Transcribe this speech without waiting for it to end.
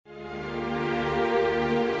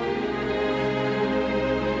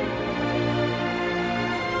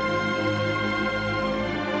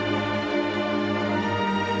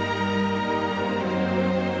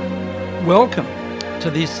Welcome to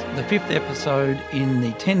the fifth episode in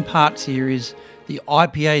the 10-part series, the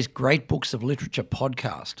IPA's Great Books of Literature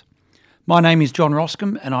podcast. My name is John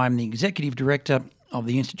Roskam and I am the Executive Director of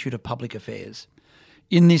the Institute of Public Affairs.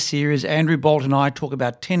 In this series, Andrew Bolt and I talk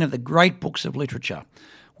about 10 of the great books of literature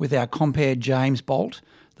with our compere James Bolt,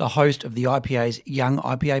 the host of the IPA's Young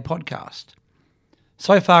IPA podcast.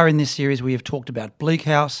 So far in this series, we have talked about Bleak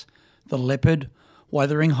House, The Leopard,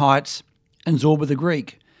 Wuthering Heights, and Zorba the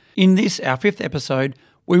Greek. In this, our fifth episode,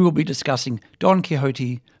 we will be discussing Don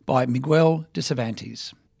Quixote by Miguel de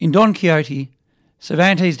Cervantes. In Don Quixote,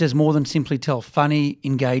 Cervantes does more than simply tell funny,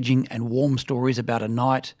 engaging and warm stories about a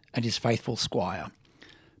knight and his faithful squire.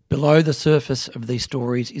 Below the surface of these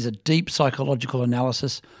stories is a deep psychological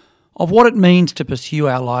analysis of what it means to pursue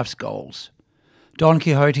our life's goals. Don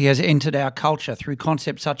Quixote has entered our culture through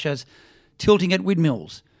concepts such as tilting at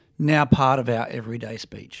windmills, now part of our everyday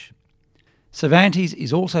speech. Cervantes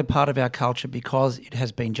is also part of our culture because it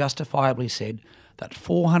has been justifiably said that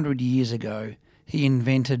 400 years ago he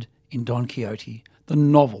invented In Don Quixote, the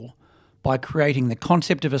novel, by creating the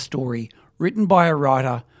concept of a story written by a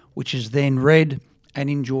writer which is then read and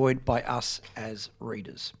enjoyed by us as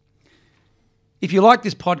readers. If you like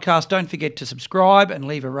this podcast, don't forget to subscribe and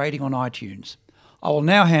leave a rating on iTunes. I will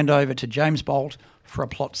now hand over to James Bolt for a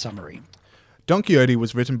plot summary. Don Quixote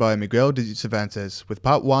was written by Miguel de Cervantes, with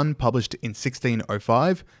Part 1 published in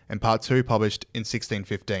 1605 and Part 2 published in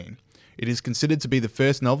 1615. It is considered to be the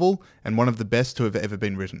first novel and one of the best to have ever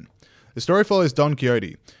been written. The story follows Don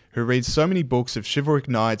Quixote, who reads so many books of chivalric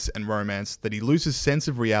knights and romance that he loses sense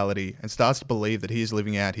of reality and starts to believe that he is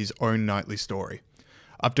living out his own knightly story.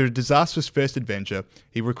 After a disastrous first adventure,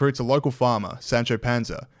 he recruits a local farmer, Sancho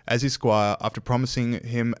Panza, as his squire after promising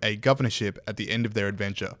him a governorship at the end of their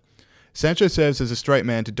adventure. Sancho serves as a straight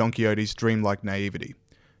man to Don Quixote's dreamlike naivety.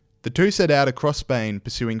 The two set out across Spain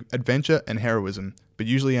pursuing adventure and heroism, but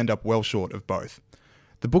usually end up well short of both.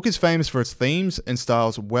 The book is famous for its themes and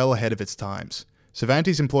styles well ahead of its times.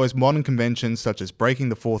 Cervantes employs modern conventions such as breaking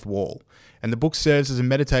the fourth wall, and the book serves as a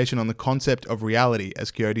meditation on the concept of reality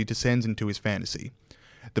as Quixote descends into his fantasy.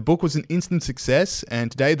 The book was an instant success,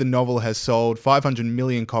 and today the novel has sold 500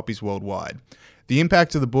 million copies worldwide. The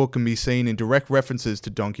impact of the book can be seen in direct references to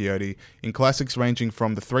Don Quixote in classics ranging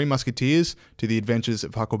from The Three Musketeers to The Adventures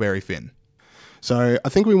of Huckleberry Finn. So I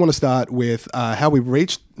think we want to start with how we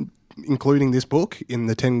reached including this book in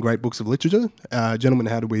the 10 great books of literature. Gentlemen,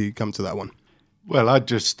 how did we come to that one? Well, I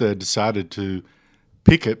just decided to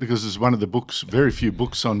pick it because it's one of the books, very few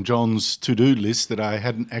books on John's to-do list that I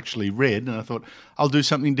hadn't actually read, and I thought, I'll do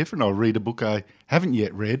something different. I'll read a book I haven't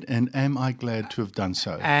yet read, and am I glad to have done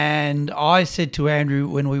so? And I said to Andrew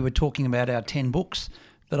when we were talking about our 10 books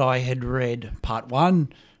that I had read Part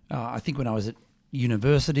 1, I think when I was at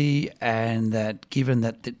university, and that given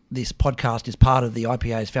that this podcast is part of the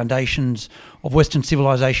IPA's Foundations of Western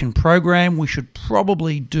Civilization program, we should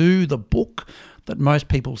probably do the book that most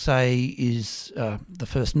people say is the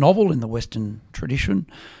first novel in the Western tradition.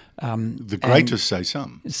 The greatest say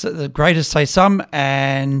some. The greatest say some,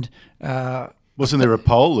 and... wasn't there a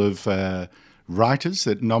poll of writers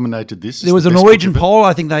that nominated this? There was a Norwegian poll.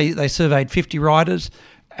 I think they surveyed 50 writers,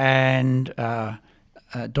 and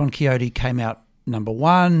Don Quixote came out number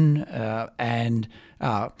one, and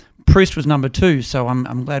Proust was number two, so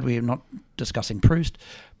I'm glad we're not discussing Proust.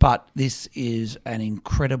 But this is an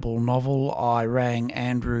incredible novel. I rang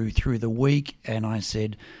Andrew through the week and I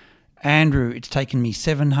said, Andrew, it's taken me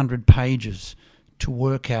 700 pages to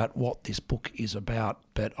work out what this book is about,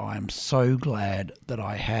 but I am so glad that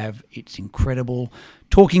I have. It's incredible.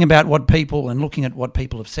 Talking about what people and looking at what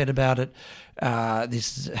people have said about it,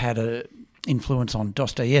 this had an influence on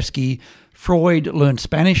Dostoevsky. Freud learned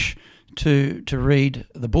Spanish to read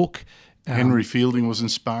the book. Henry Fielding was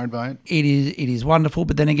inspired by it. It is wonderful,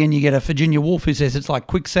 but then again, you get a Virginia Woolf who says it's like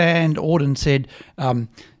quicksand. Auden said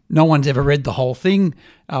no one's ever read the whole thing,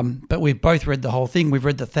 but we've both read the whole thing. We've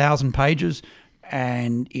read the 1,000 pages,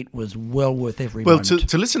 and it was well worth every moment. Well,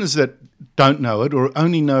 to listeners that don't know it or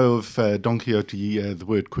only know of Don Quixote, the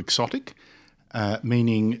word quixotic,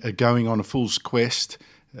 meaning going on a fool's quest,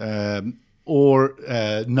 or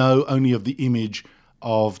know only of the image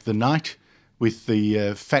of the knight with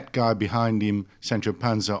the fat guy behind him, Sancho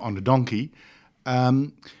Panza, on a donkey.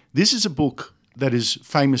 This is a book that is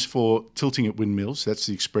famous for tilting at windmills. That's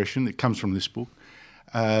the expression that comes from this book.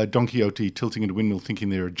 Don Quixote tilting at a windmill thinking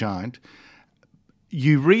they're a giant.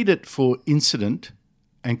 You read it for incident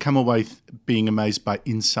and come away being amazed by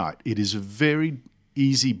insight. It is a very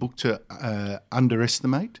easy book to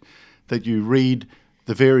underestimate, that you read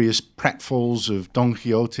the various pratfalls of Don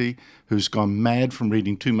Quixote, who's gone mad from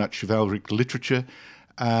reading too much chivalric literature,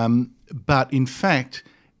 but in fact,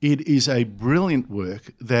 it is a brilliant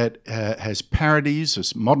work that has parodies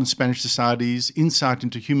of modern Spanish societies, insight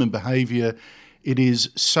into human behaviour. It is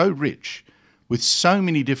so rich with so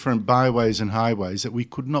many different byways and highways that we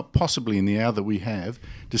could not possibly, in the hour that we have,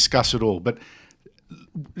 discuss it all. But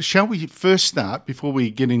shall we first start, before we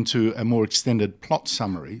get into a more extended plot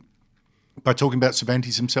summary, by talking about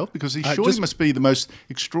Cervantes himself? Because he surely must be the most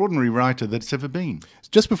extraordinary writer that's ever been.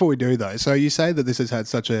 Just before we do, though, so you say that this has had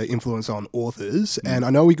such an influence on authors, and I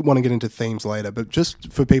know we want to get into themes later, but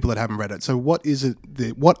just for people that haven't read it, so what is it?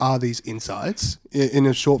 What are these insights in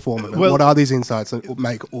a short form of it? What are these insights that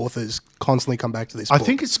make authors constantly come back to this book? I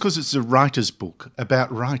think it's because it's a writer's book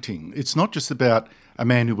about writing. It's not just about a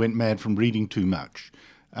man who went mad from reading too much.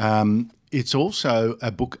 It's also a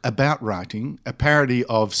book about writing, a parody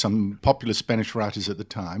of some popular Spanish writers at the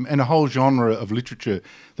time, and a whole genre of literature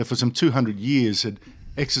that for some 200 years had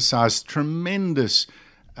exercised tremendous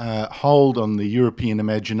hold on the European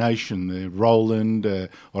imagination. Roland,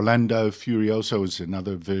 Orlando Furioso is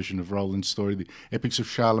another version of Roland's story, the epics of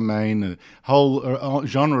Charlemagne, a whole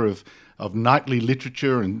genre of knightly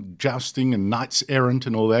literature and jousting and knights errant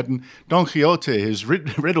and all that. And Don Quixote has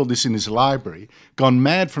read all this in his library, gone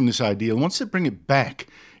mad from this ideal, wants to bring it back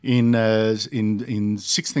in late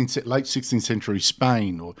 16th century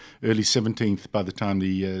Spain, or early 17th by the time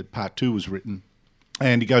the part 2 was written.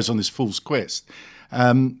 And he goes on this fool's quest.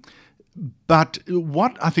 But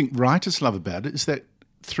what I think writers love about it is that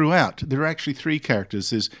throughout, there are actually three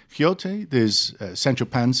characters. There's Quixote, there's Sancho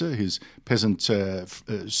Panza, his peasant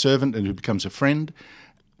servant, and who becomes a friend.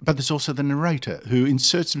 But there's also the narrator, who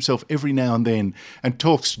inserts himself every now and then and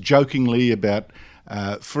talks jokingly about,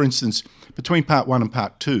 for instance, between part 1 and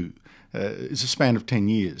part 2, is a span of 10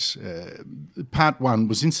 years. Part 1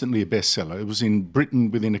 was instantly a bestseller. It was in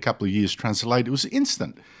Britain within a couple of years translated. It was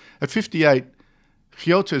instant. At 58,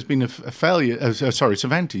 Quixote has been a failure.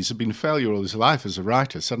 Cervantes has been a failure all his life as a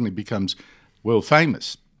writer. Suddenly becomes world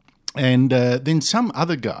famous, and then some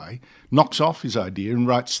other guy knocks off his idea and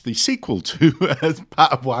writes the sequel to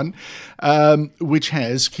part 1, which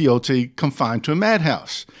has Quixote confined to a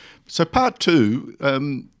madhouse. So part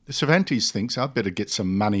 2, Cervantes thinks, I'd better get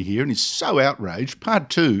some money here, and he's so outraged. Part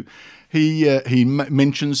 2, he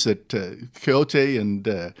mentions that Quixote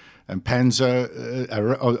and Panza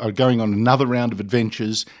are going on another round of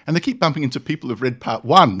adventures, and they keep bumping into people who've read part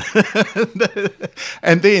 1.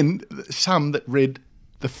 And then some that read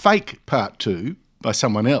the fake part 2 by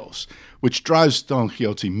someone else, which drives Don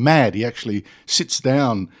Quixote mad. He actually sits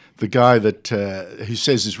down the guy that who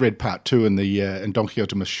says he's read part 2, and Don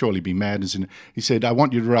Quixote must surely be mad. He said, I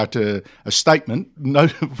want you to write a statement,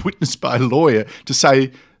 witnessed by a lawyer, to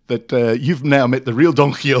say that you've now met the real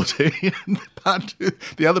Don Quixote.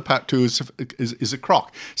 The other part 2 is a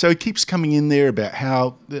crock. So he keeps coming in there about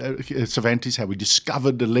how Cervantes, how we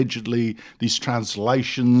discovered allegedly these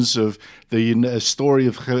translations of the story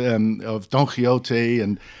of Don Quixote,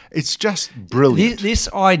 and it's just brilliant.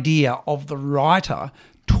 This idea of the writer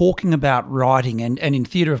talking about writing, and in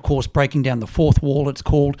theatre, of course, breaking down the fourth wall, it's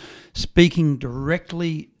called, speaking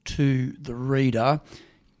directly to the reader,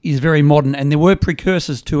 is very modern, and there were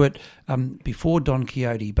precursors to it before Don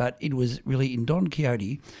Quixote, but it was really in Don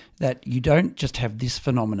Quixote that you don't just have this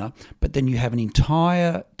phenomena, but then you have an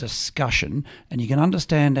entire discussion, and you can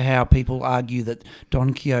understand how people argue that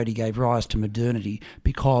Don Quixote gave rise to modernity,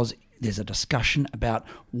 because there's a discussion about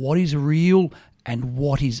what is real and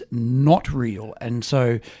what is not real. And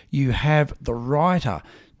so you have the writer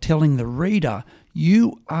telling the reader,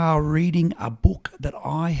 you are reading a book that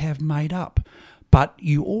I have made up. But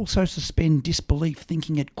you also suspend disbelief,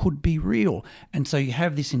 thinking it could be real. And so you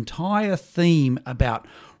have this entire theme about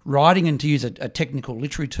writing, and to use a technical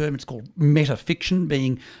literary term, it's called metafiction,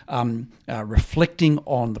 being reflecting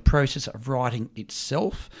on the process of writing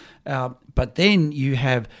itself. But then you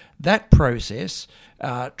have that process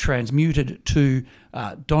transmuted to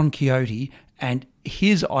Don Quixote and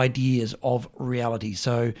his ideas of reality.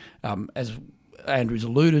 So as Andrew's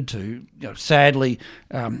alluded to, sadly,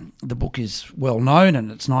 the book is well known,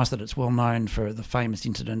 and it's nice that it's well known for the famous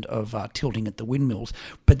incident of tilting at the windmills.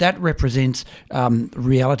 But that represents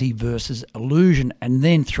reality versus illusion. And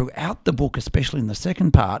then throughout the book, especially in the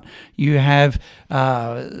second part, you have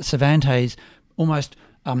Cervantes almost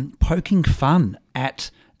poking fun at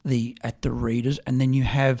the readers, and then you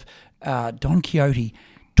have Don Quixote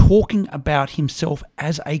talking about himself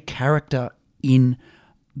as a character in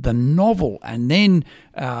the novel, and then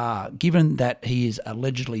given that he is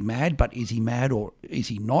allegedly mad, but is he mad or is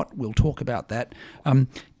he not? We'll talk about that.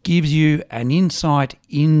 Gives you an insight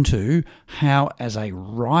into how, as a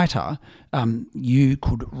writer, you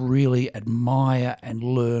could really admire and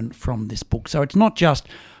learn from this book. So it's not just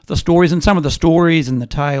the stories, and some of the stories and the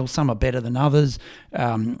tales, some are better than others.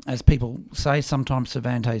 As people say, sometimes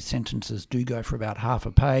Cervantes' sentences do go for about half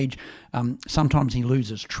a page. Sometimes he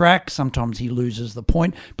loses track, sometimes he loses the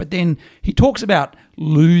point, but then he talks about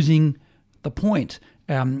losing the point.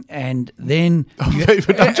 And then...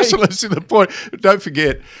 But I'm just losing the point. Don't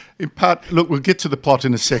forget, in part... Look, we'll get to the plot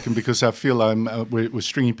in a second because I feel we're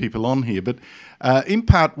stringing people on here. But in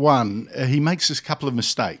part one, he makes a couple of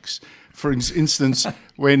mistakes. For instance,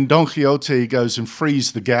 when Don Quixote goes and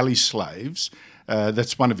frees the galley slaves,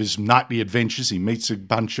 that's one of his nightly adventures. He meets a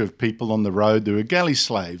bunch of people on the road. There are galley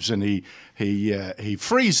slaves, and he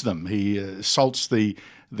frees them. He assaults the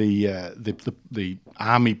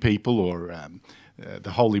army people, or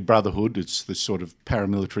the Holy Brotherhood. It's the sort of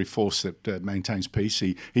paramilitary force that maintains peace.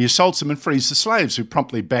 He assaults them and frees the slaves, who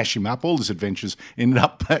promptly bash him up. All his adventures ended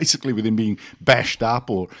up basically with him being bashed up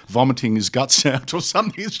or vomiting his guts out or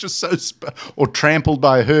something. It's just so... or trampled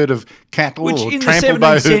by a herd of cattle, which or in the trampled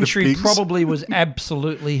by a 17th herd of century pigs. probably was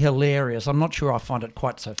absolutely hilarious. I'm not sure I find it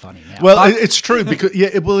quite so funny now. Well, But it's true because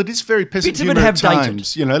it is very peasant Bits of it humour have at dated.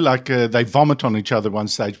 times. You know, like they vomit on each other at one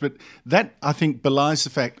stage, but that I think belies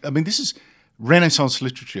the fact. I mean, this is Renaissance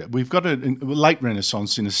literature. We've got a late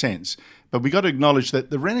Renaissance in a sense, but we got to acknowledge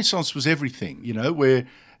that the Renaissance was everything. You know, where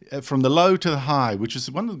from the low to the high, which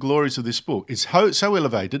is one of the glories of this book, is so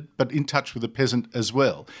elevated, but in touch with the peasant as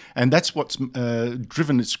well, and that's what's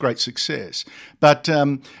driven its great success. But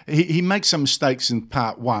he makes some mistakes in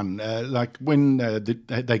part one, like when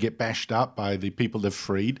they get bashed up by the people they've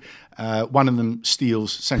freed. One of them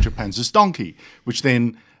steals Sancho Panza's donkey, which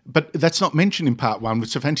then... But that's not mentioned in part one, which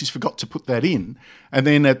Cervantes forgot to put that in. And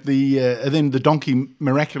then then the donkey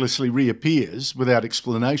miraculously reappears without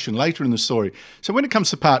explanation later in the story. So when it comes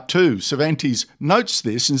to part two, Cervantes notes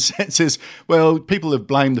this and says, well, people have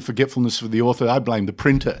blamed the forgetfulness of the author. I blame the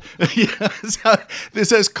printer. So there's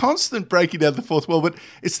this constant breaking down the fourth wall, but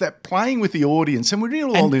it's that playing with the audience, and we're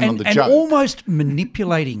all in on the joke. And almost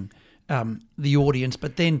manipulating the audience,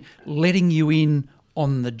 but then letting you in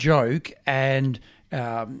on the joke. And...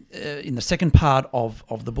 in the second part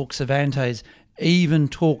of the book, Cervantes even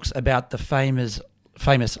talks about the famous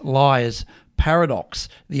liar's paradox,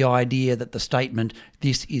 the idea that the statement,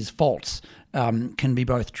 "this is false," can be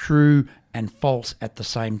both true and false at the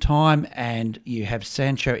same time, and you have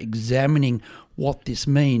Sancho examining what this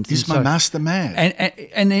means. Is my master mad?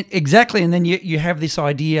 And exactly, and then you have this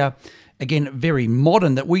idea... Again, very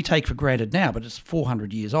modern, that we take for granted now, but it's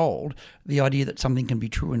 400 years old. The idea that something can be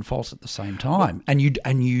true and false at the same time, and you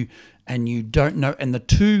don't know, and the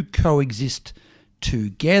two coexist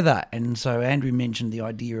together. And so Andrew mentioned the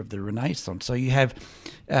idea of the Renaissance. So you have,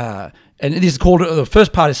 and this is called, the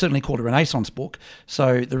first part is certainly called a Renaissance book.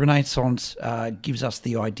 So the Renaissance gives us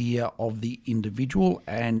the idea of the individual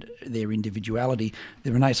and their individuality.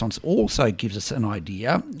 The Renaissance also gives us an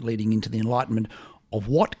idea, leading into the Enlightenment, of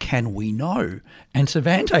what can we know. And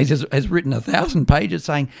Cervantes has written 1,000 pages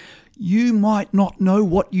saying, you might not know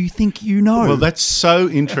what you think you know. Well, that's so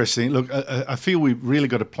interesting. Look, I feel we've really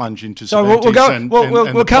got to plunge into so Cervantes.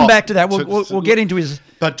 We'll come back to that. We'll get into his...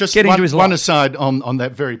 But just one aside on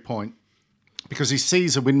that very point, because he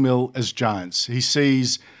sees a windmill as giants. He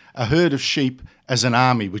sees a herd of sheep as an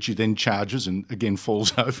army, which he then charges and again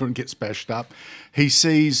falls over and gets bashed up. He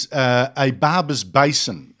sees a barber's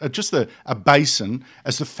basin, just a basin,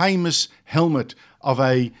 as the famous helmet of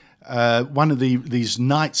one of these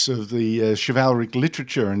knights of the chivalric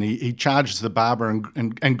literature, and he charges the barber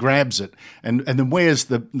and grabs it, and then wears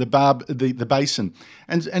the basin.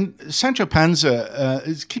 And Sancho Panza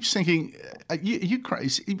keeps thinking, "Are you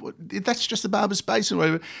crazy? That's just the barber's basin." Or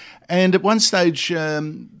whatever. And at one stage,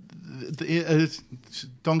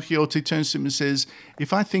 Don Quixote turns to him and says,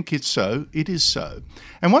 "If I think it's so, it is so."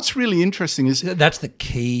 And what's really interesting is... That's the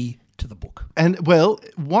key to the book. And, well,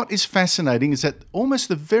 what is fascinating is that almost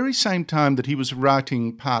the very same time that he was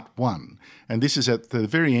writing part one, and this is at the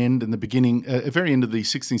very end and the beginning, very end of the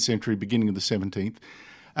 16th century, beginning of the 17th,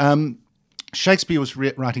 Shakespeare was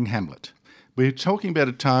writing Hamlet. We're talking about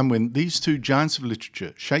a time when these two giants of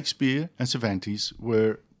literature, Shakespeare and Cervantes,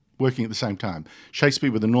 were working at the same time.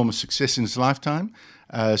 Shakespeare with enormous success in his lifetime,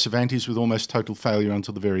 Cervantes with almost total failure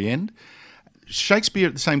until the very end. Shakespeare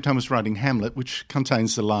at the same time was writing Hamlet, which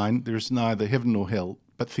contains the line, "There is neither heaven nor hell,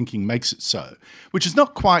 but thinking makes it so," which is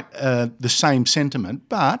not quite the same sentiment,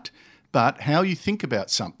 but but how you think about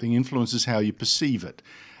something influences how you perceive it.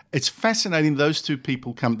 It's fascinating those two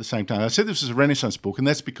people come at the same time. I said this was a Renaissance book, and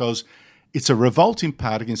that's because it's a revolt in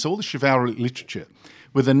part against all the chivalric literature,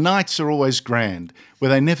 where the knights are always grand, where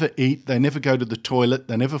they never eat, they never go to the toilet,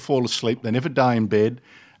 they never fall asleep, they never die in bed.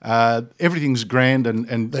 Everything's grand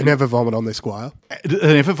and They never vomit on their squire.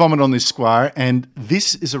 They never vomit on this squire, and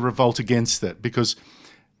this is a revolt against it because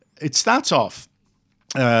it starts off.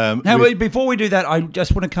 Now, before we do that, I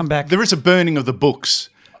just want to come back. There is a burning of the books.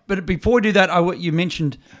 But before we do that, you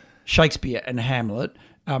mentioned Shakespeare and Hamlet,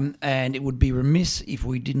 and it would be remiss if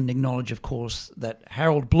we didn't acknowledge, of course, that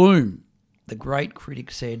Harold Bloom, the great critic,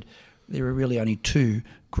 said there are really only two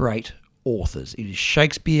great authors. It is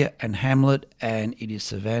Shakespeare and Hamlet, and it is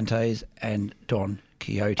Cervantes and Don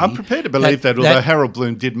Quixote. I'm prepared to believe that, although Harold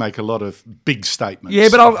Bloom did make a lot of big statements. Yeah,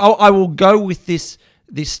 but I will go with this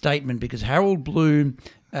statement because Harold Bloom,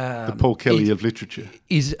 the Paul Kelly of literature,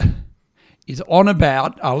 is on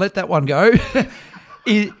about. I'll let that one go.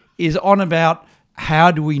 is on about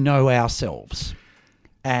how do we know ourselves?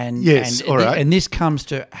 And yes, all right. And this comes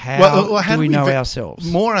to how do we know ourselves?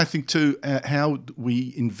 More, I think, to how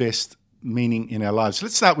we invest meaning in our lives.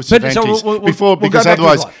 Let's start with Cervantes because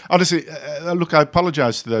otherwise, honestly, look, I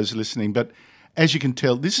apologise to those listening, but as you can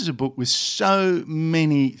tell, this is a book with so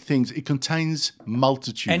many things. It contains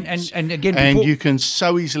multitudes, and again, and you can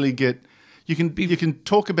so easily get. You can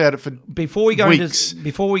talk about it for before we go weeks.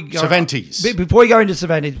 Before we go Cervantes. Before we go into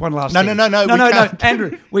Cervantes, one last thing. No,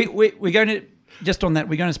 Andrew, we're going to. Just on that,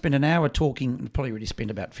 we're going to spend an hour talking. We've probably already spent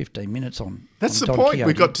about 15 minutes on. That's the Don point. Quixote.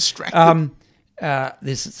 We got distracted.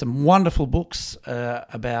 There's some wonderful books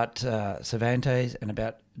about Cervantes and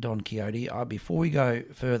about Don Quixote. Before we go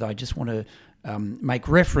further, I just want to make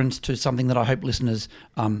reference to something that I hope listeners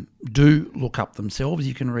do look up themselves.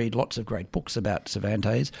 You can read lots of great books about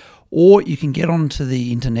Cervantes, or you can get onto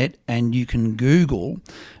the internet and you can Google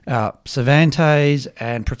Cervantes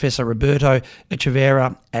and Professor Roberto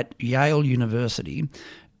Echeverria at Yale University,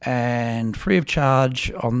 and free of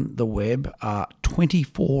charge on the web are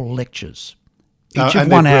 24 lectures. Each of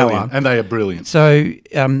 1 hour. And they are brilliant. So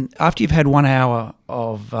after you've had 1 hour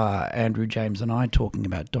of Andrew, James and I talking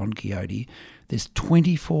about Don Quixote, there's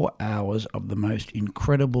 24 hours of the most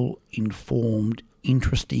incredible, informed,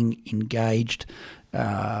 interesting, engaged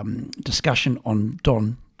discussion on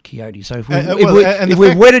Don Quixote. So if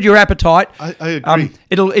we've whetted your appetite, I agree.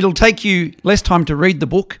 It'll take you less time to read the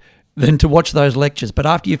book than to watch those lectures. But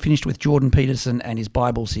after you've finished with Jordan Peterson and his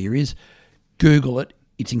Bible series, Google it.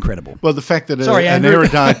 It's incredible. Well, the fact that an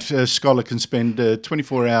erudite scholar can spend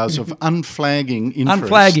 24 hours of unflagging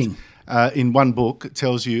interest in one book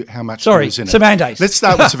tells you how much there is in it. Cervantes. Let's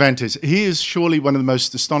start with Cervantes. He is surely one of the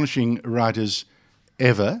most astonishing writers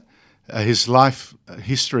ever. His life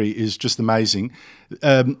history is just amazing.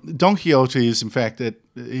 Don Quixote is, in fact,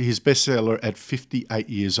 his bestseller at 58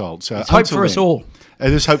 years old. So there's hope for us all.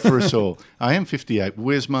 There's hope for us all. I am 58.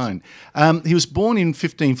 Where's mine? He was born in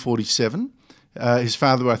 1547. His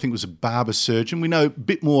father, I think, was a barber surgeon. We know a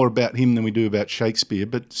bit more about him than we do about Shakespeare,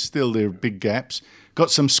 but still there are big gaps. Got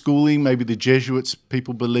some schooling, maybe the Jesuits,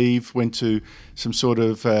 people believe, went to some sort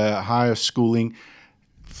of higher schooling.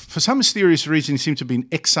 For some mysterious reason, he seemed to have been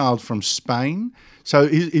exiled from Spain. So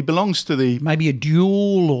he belongs to the... Maybe a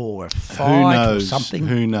duel or a fight or something.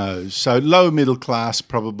 Who knows? So lower middle class,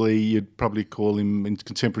 probably. You'd probably call him in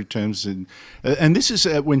contemporary terms. And this is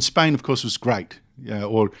when Spain, of course, was great.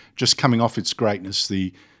 Or just coming off its greatness,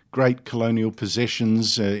 the great colonial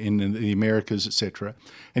possessions in the Americas, etc.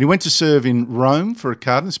 And he went to serve in Rome for a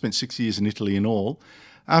cardinal, spent 6 years in Italy in all.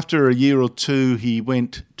 After a year or two, he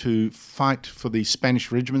went to fight for the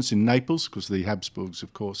Spanish regiments in Naples, because the Habsburgs,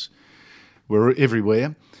 of course, were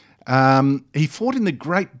everywhere. He fought in the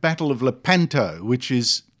Great Battle of Lepanto, which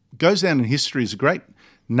goes down in history as a great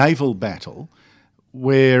naval battle,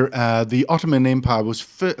 where the Ottoman Empire was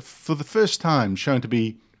for the first time shown to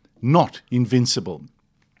be not invincible.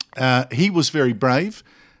 He was very brave.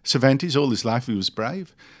 Cervantes, all his life he was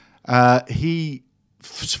brave. He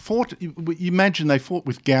fought, you imagine they fought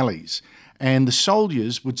with galleys, and the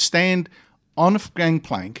soldiers would stand on a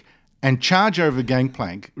gangplank and charge over a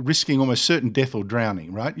gangplank, risking almost certain death or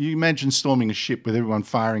drowning, right? You imagine storming a ship with everyone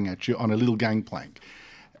firing at you on a little gangplank.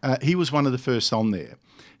 He was one of the first on there.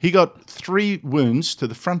 He got 3 wounds to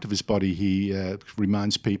the front of his body, he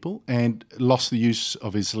reminds people, and lost the use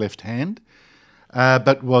of his left hand,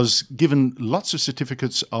 but was given lots of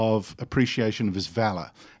certificates of appreciation of his valour.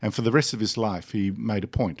 And for the rest of his life, he made a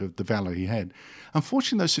point of the valour he had.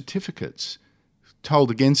 Unfortunately, those certificates told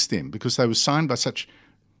against him because they were signed by such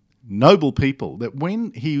noble people, that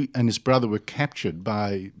when he and his brother were captured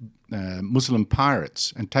by Muslim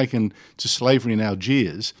pirates and taken to slavery in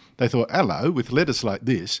Algiers, they thought, hello, with letters like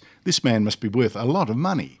this man must be worth a lot of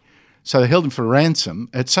money. So they held him for ransom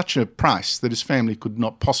at such a price that his family could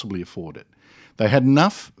not possibly afford it. They had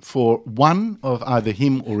enough for one of either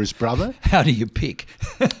him or his brother. How do you pick?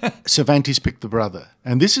 Cervantes picked the brother.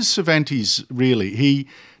 And this is Cervantes, really. He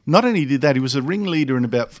not only did that, he was a ringleader in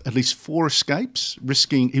about at least 4 escapes,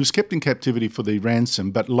 he was kept in captivity for the ransom,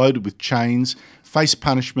 but loaded with chains, faced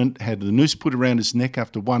punishment, had the noose put around his neck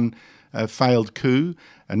after one failed coup.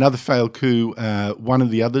 Another failed coup, one of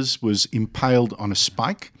the others was impaled on a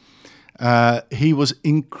spike. He was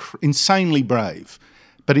insanely brave.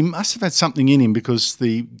 But he must have had something in him, because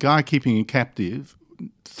the guy keeping him captive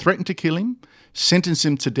threatened to kill him, sentenced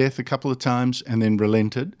him to death a couple of times, and then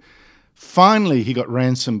relented. Finally, he got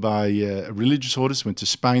ransomed by religious orders, went to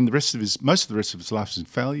Spain. Most of the rest of his life was in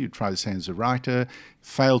failure. He tried his hand as a writer,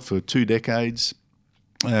 failed for 2 decades.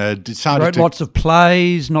 Wrote lots of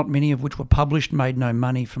plays, not many of which were published, made no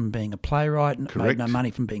money from being a playwright, made no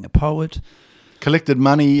money from being a poet. Collected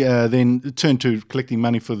money, then turned to collecting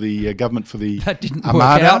money for the government for the that didn't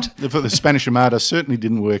Armada. Work out. For the Spanish Armada, certainly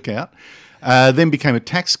didn't work out. Then became a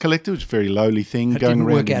tax collector, which is a very lowly thing. That didn't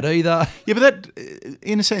work out either. Yeah, but that,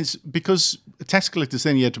 in a sense, because tax collectors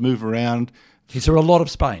then you had to move around. He saw a lot of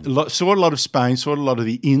Spain. Saw a lot of Spain, saw a lot of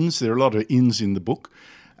the inns. There are a lot of inns in the book.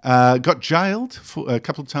 Got jailed for a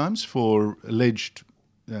couple of times for alleged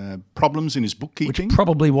problems in his bookkeeping. Which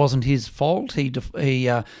probably wasn't his fault. He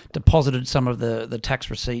deposited some of the tax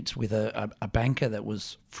receipts with a banker that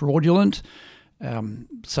was fraudulent.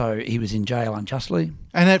 So he was in jail unjustly.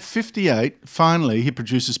 And at 58, finally, he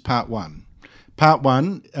produces part one. Part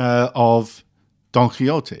one of Don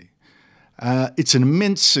Quixote. It's an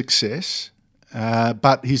immense success,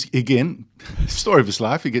 but he's, again, story of his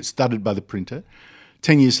life, he gets studied by the printer.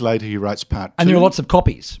 10 years later, he writes part two. And there were lots of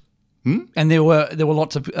copies. And there were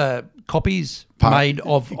lots of copies made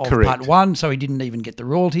of part one, so he didn't even get the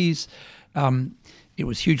royalties. It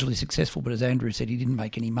was hugely successful, but as Andrew said, he didn't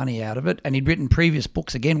make any money out of it. And he'd written previous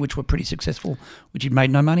books again, which were pretty successful, which he'd made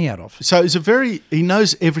no money out of. So he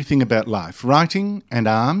knows everything about life, writing and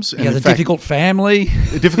arms. He has a difficult family.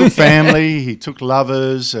 A difficult family. He took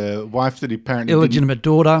lovers, a wife that he apparently Illegitimate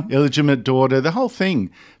daughter, the whole thing.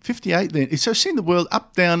 58 then. So seen the world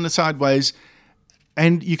up, down, sideways.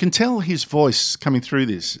 And you can tell his voice coming through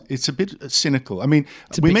this. It's a bit cynical. I mean,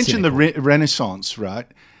 we mentioned cynical. The Renaissance, right?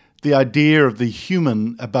 The idea of the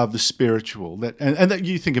human above the spiritual. That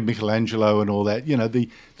you think of Michelangelo and all that. You know, the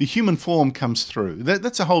human form comes through.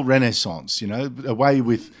 That's a whole Renaissance, you know, away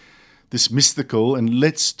with this mystical, and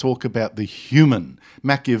let's talk about the human.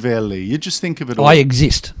 Machiavelli. You just think of it all. I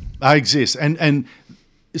exist. And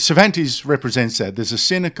Cervantes represents that. There's a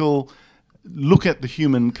cynical look at the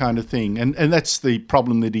human kind of thing. And that's the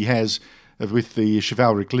problem that he has with the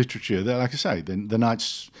chivalric literature. That, like I say, the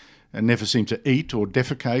knights never seem to eat or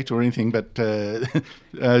defecate or anything, but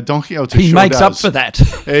Don Quixote He makes up for that.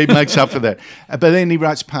 He makes up for that. But then he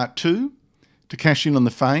writes part two to cash in on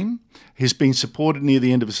the fame. He's been supported near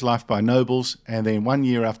the end of his life by nobles, and then 1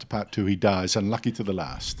 year after part two, he dies, unlucky to the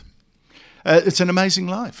last. It's an amazing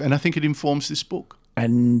life, and I think it informs this book.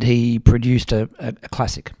 And he produced a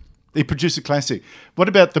classic. He produced a classic. What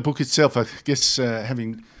about the book itself? I guess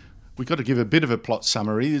we've got to give a bit of a plot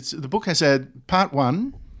summary. The book has had part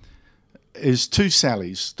one is 2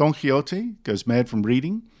 sallies. Don Quixote goes mad from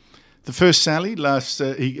reading. The first sally,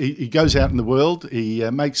 he goes out in the world. He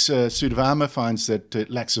makes a suit of armour, finds that it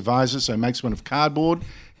lacks a visor, so he makes one of cardboard,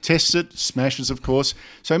 tests it, smashes, of course.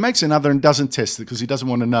 So he makes another and doesn't test it because he doesn't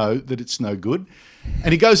want to know that it's no good.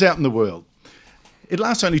 And he goes out in the world. It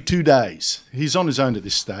lasts only 2 days. He's on his own at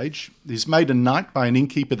this stage. He's made a knight by an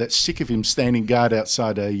innkeeper that's sick of him standing guard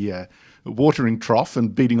outside a watering trough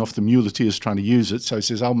and beating off the muleteers trying to use it. So he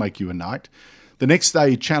says, I'll make you a knight. The next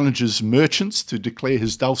day he challenges merchants to declare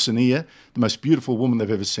his Dulcinea the most beautiful woman they've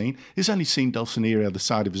ever seen. He's only seen Dulcinea out of the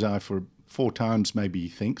side of his eye for 4 times, maybe, he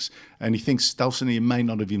thinks. And he thinks Dulcinea may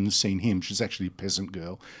not have even seen him. She's actually a peasant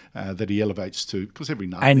girl that he elevates to, because every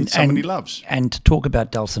knight needs someone he loves. And to talk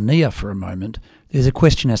about Dulcinea for a moment, there's a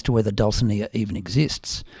question as to whether Dulcinea even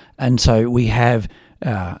exists. And so we have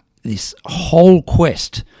this whole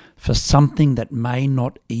quest for something that may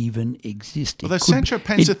not even exist. Although Sancho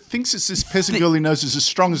Panza thinks it's this peasant girl he knows is as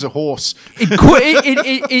strong as a horse.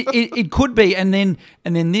 It could be, and then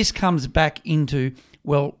this comes back into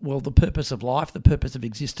well, the purpose of life, the purpose of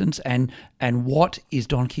existence, and what is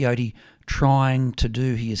Don Quixote trying to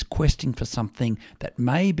do? He is questing for something that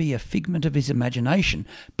may be a figment of his imagination.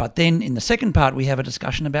 But then in the second part, we have a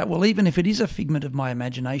discussion about, well, even if it is a figment of my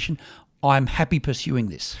imagination, I'm happy pursuing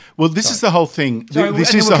this. Well, this is the whole thing. So,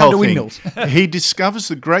 This and is then the we'll whole come thing. to He discovers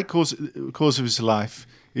the great cause of his life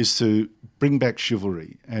is to bring back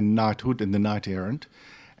chivalry and knighthood and the knight errant.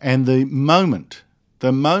 And the moment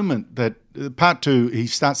that part two, he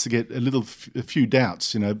starts to get a few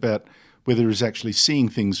doubts, about whether he's actually seeing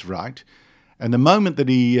things right. And the moment that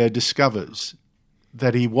he discovers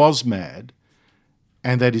that he was mad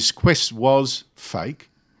and that his quest was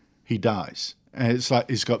fake, he dies. And it's like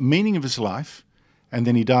he's got meaning of his life, and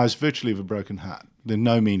then he dies virtually of a broken heart. There's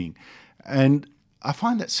no meaning. And I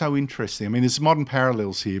find that so interesting. I mean, there's modern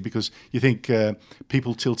parallels here because you think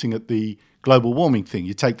people tilting at the global warming thing,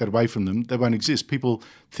 you take that away from them, they won't exist. People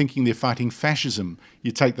thinking they're fighting fascism,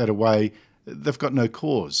 you take that away, they've got no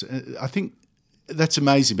cause. I think that's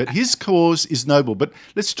amazing. But his cause is noble. But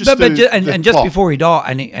let's just just before he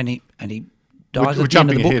died, and he dies we're at the end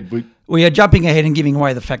of the jumping book. ahead. We are jumping ahead and giving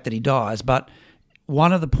away the fact that he dies. But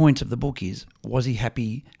one of the points of the book is: was he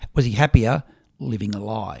happy? Was he happier living a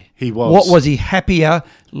lie? He was. What was he happier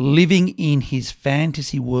living in his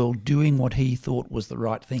fantasy world, doing what he thought was the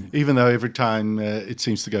right thing? Even though every time it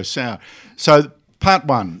seems to go sour. So part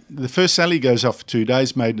one, the first Sally goes off for 2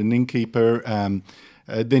 days, made an innkeeper,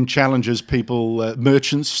 then challenges people,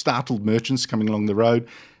 merchants, startled merchants coming along the road.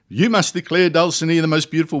 You must declare Dulcinea the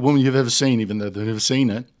most beautiful woman you've ever seen, even though they've never seen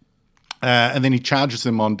her. And then he charges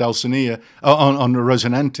them on Dulcinea, on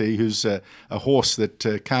Rosinante, who's a horse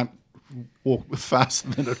that can't walk faster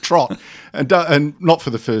than a trot, and not for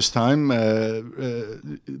the first time.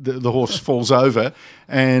 The horse falls over,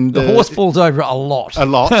 and The horse falls over a lot.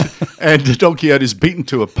 And Don Quixote is beaten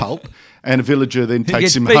to a pulp, and a villager then He takes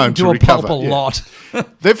gets him beaten home to to a recover. pulp a lot.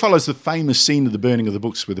 Then follows the famous scene of the burning of the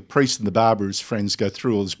books, where the priest and the barber, his friends, go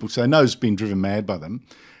through all his books. They know he's been driven mad by them,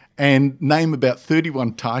 and name about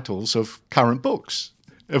 31 titles of current books,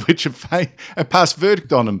 of which have passed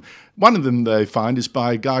verdict on them. One of them they find is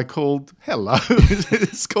by a guy called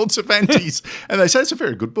it's called Cervantes, and they say it's a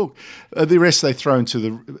very good book. The rest they throw into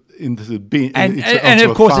the bin, and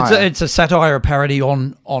of course it's a satire, a parody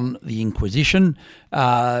on the Inquisition.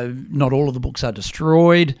 Not all of the books are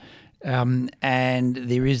destroyed, and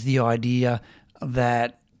there is the idea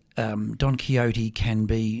that Don Quixote can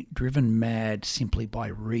be driven mad simply by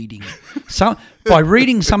reading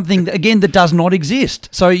something again that does not exist.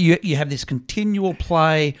 So you have this continual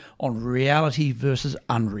play on reality versus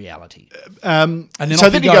unreality. And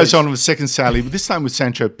then he goes on with the second Sally, but this time with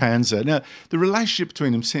Sancho Panza. Now, the relationship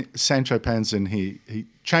between him, Sancho Panza, and he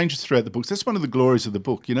changes throughout the books. That's one of the glories of the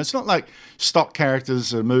book. It's not like stock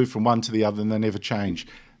characters are moved from one to the other and they never change.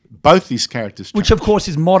 Both these characters change. Which, of course,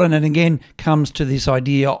 is modern, and again comes to this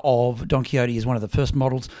idea of Don Quixote as one of the first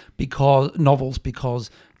novels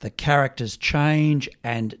because the characters change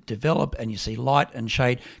and develop, and you see light and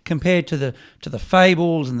shade compared to the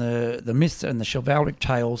fables and the myths and the chivalric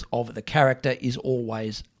tales of the character is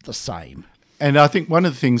always the same. And I think one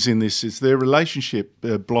of the things in this is their relationship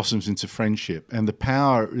blossoms into friendship, and the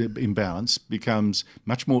power imbalance becomes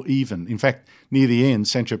much more even. In fact, near the end,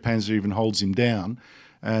 Sancho Panza even holds him down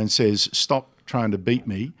and says, "Stop trying to beat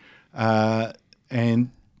me,"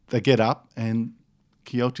 and they get up, and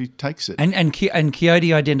Quixote takes it. And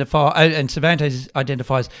Quixote and Cervantes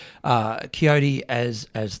identifies Quixote as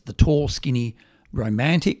the tall, skinny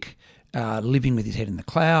romantic, living with his head in the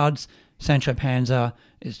clouds. Sancho Panza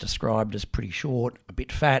is described as pretty short, a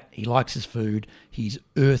bit fat. He likes his food. He's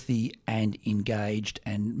earthy and engaged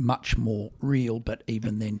and much more real, but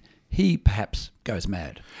even then, he perhaps goes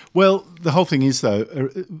mad. Well, the whole thing is, though,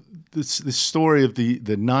 this story of the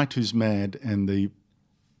knight who's mad and the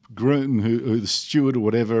groom, who the steward or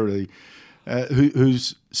whatever, who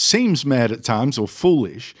seems mad at times or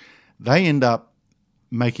foolish, they end up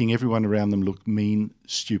making everyone around them look mean,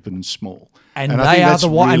 stupid, and small. And they are the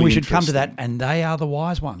wise, and we should come to that. And they are the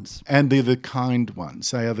wise ones. And they're the kind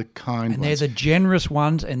ones. They are the kind ones. And they're the generous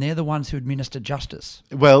ones, and they're the ones who administer justice.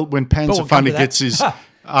 Well, when Panza finally gets his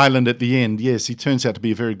island at the end, yes, he turns out to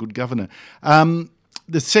be a very good governor.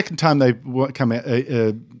 The second time they come out,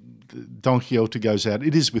 Don Quixote goes out,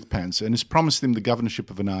 it is with Panza, and has promised him the governorship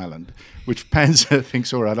of an island, which Panza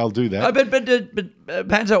thinks, all right, I'll do that. But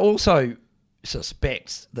Panza also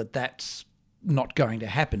suspects that that's not going to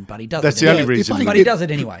happen, but he does. That's the only reason. But he does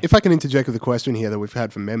it anyway. If I can interject with a question here that we've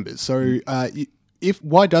had from members. So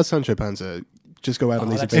why does Sancho Panza just go out on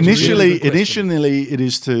these adventures? Initially, it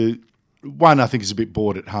is to one, I think, is a bit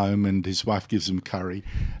bored at home, and his wife gives him curry.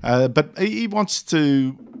 But he wants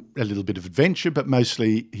a little bit of adventure, but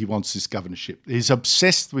mostly he wants this governorship. He's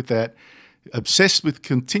obsessed with that, obsessed with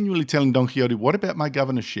continually telling Don Quixote, what about my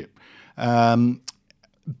governorship?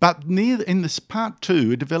 But in this part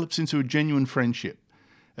 2, it develops into a genuine friendship,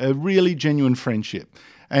 a really genuine friendship.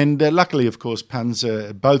 And luckily, of course,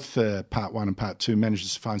 Panza, both part 1 and part 2,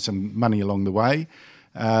 manages to find some money along the way,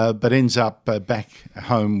 but ends up back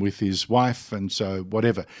home with his wife, and so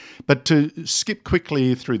whatever. But to skip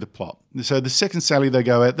quickly through the plot. So the second sally they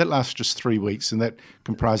go out, that lasts just 3 weeks, and that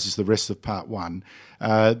comprises the rest of part 1.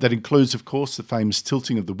 That includes, of course, the famous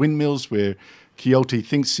tilting of the windmills, where Quixote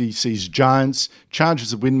thinks he sees giants,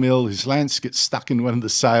 charges the windmill, his lance gets stuck in one of the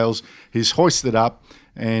sails, he's hoisted up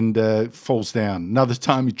and falls down. Another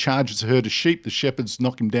time he charges a herd of sheep, the shepherds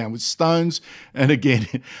knock him down with stones. And again,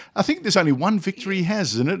 I think there's only one victory he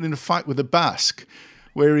has, isn't it, in a fight with a Basque,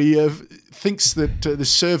 where he thinks that the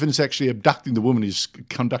servant is actually abducting the woman he's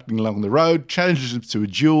conducting along the road, challenges him to a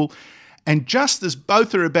duel, and just as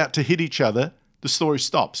both are about to hit each other, the story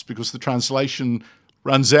stops because the translation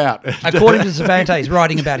runs out. According to Cervantes,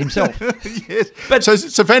 writing about himself. Yes. But so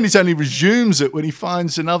Cervantes only resumes it when he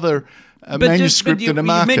finds another manuscript in a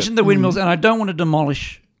market. You mentioned the windmills, and I don't want to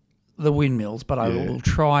demolish the windmills, but I will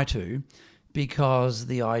try to, because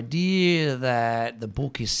the idea that the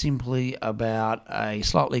book is simply about a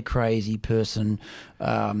slightly crazy person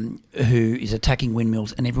who is attacking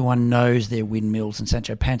windmills, and everyone knows they're windmills, and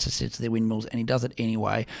Sancho Panza says they're windmills, and he does it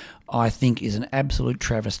anyway, I think is an absolute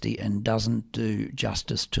travesty and doesn't do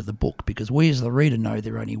justice to the book, because we as the reader know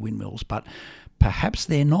they're only windmills, but perhaps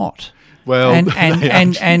they're not. Well,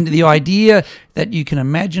 and the idea that you can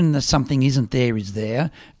imagine that something isn't there is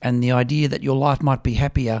there, and the idea that your life might be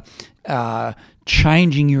happier,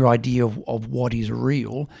 changing your idea of what is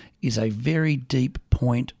real is a very deep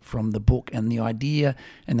point from the book, and the idea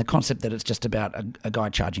and the concept that it's just about a guy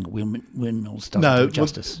charging at windmills doesn't do it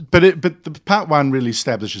justice. But the part 1 really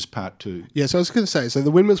establishes part 2. Yeah, so I was going to say, so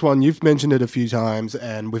the windmills one, you've mentioned it a few times,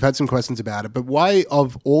 and we've had some questions about it, but why,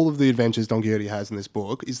 of all of the adventures Don Quixote has in this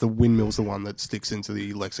book, is the windmills the one that sticks into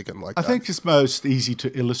the lexicon like that? I think it's most easy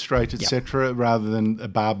to illustrate, etc., rather than a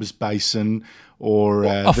barber's basin or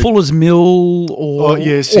a fuller's mill, or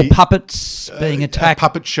puppets being attacked. A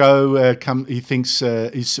puppet show. He thinks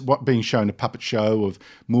he's being shown a puppet show of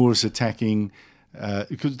Moors attacking.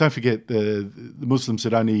 Because don't forget, the Muslims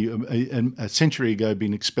had only a century ago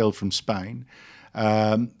been expelled from Spain.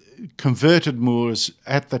 Converted Moors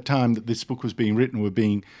at the time that this book was being written were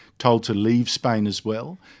being told to leave Spain as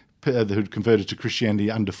well, who'd converted to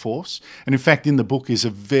Christianity under force. And in fact, in the book is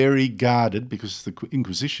a very guarded, because the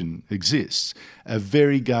Inquisition exists, a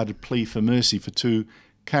very guarded plea for mercy for 2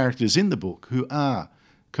 characters in the book who are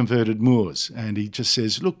converted Moors. And he just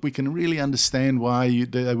says, look, we can really understand why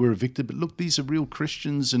they were evicted, but look, these are real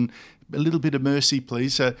Christians, and a little bit of mercy,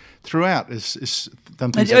 please. Throughout, it's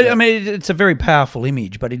done things like that. I mean, it's a very powerful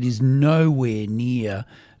image, but it is nowhere near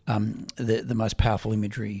the most powerful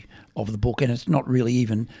imagery of the book, and it's not really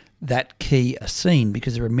even that key a scene,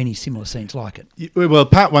 because there are many similar scenes like it. Well,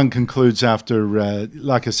 part 1 concludes after,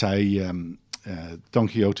 like I say, Don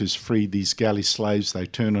Quixote's freed these galley slaves. They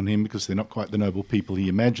turn on him because they're not quite the noble people he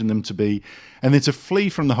imagined them to be, and then to flee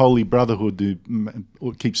from the Holy Brotherhood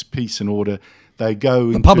who keeps peace and order, they go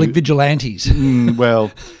into public vigilantes.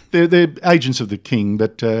 Well, they're agents of the king,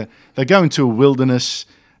 but they go into a wilderness.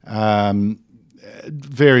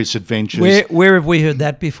 Various adventures. Where have we heard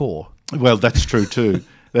that before? Well, that's true too.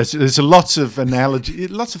 There's lots of analogy,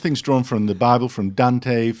 lots of things drawn from the Bible, from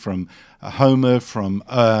Dante, from Homer, from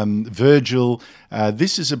Virgil.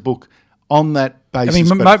 This is a book on that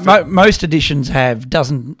basis. I mean, most editions have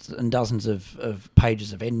dozens and dozens of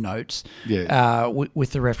pages of endnotes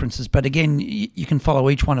with the references. But again, you can follow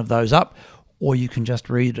each one of those up, or you can just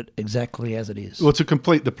read it exactly as it is. Well, to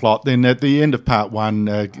complete the plot, then at the end of part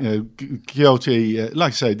 1, Quixote,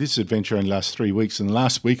 like I say, this adventure only lasts 3 weeks, and the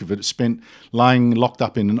last week of it is spent lying locked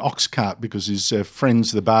up in an ox cart because his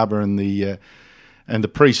friends, the barber and the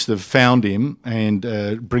priest, have found him and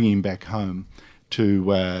bringing him back home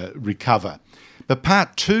to recover. But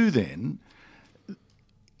part 2 then,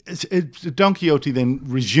 Don Quixote then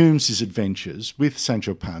resumes his adventures with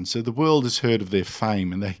Sancho Panza. The world has heard of their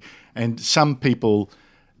fame, and some people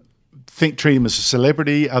treat him as a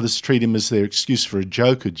celebrity, others treat him as their excuse for a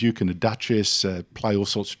joke, a duke and a duchess, play all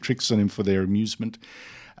sorts of tricks on him for their amusement.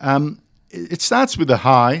 It starts with a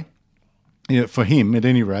high, for him at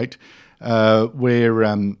any rate, where...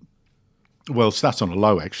 it starts on a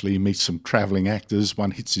low, actually. He meets some travelling actors.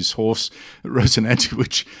 One hits his horse, Rosinante,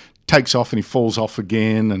 which takes off and he falls off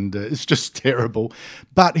again, and it's just terrible.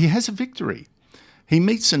 But he has a victory. He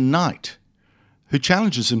meets a knight who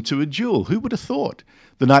challenges him to a duel. Who would have thought?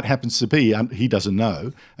 The knight happens to be, he doesn't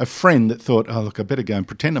know, a friend that thought, oh, look, I better go and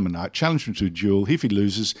pretend I'm a knight, challenge him to a duel. If he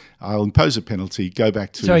loses, I'll impose a penalty, go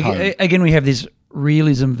back to home. Again, we have this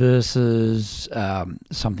realism versus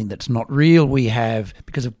something that's not real. We have,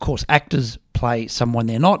 because of course actors play someone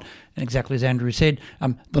they're not, and exactly as Andrew said,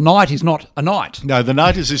 the knight is not a knight. No, the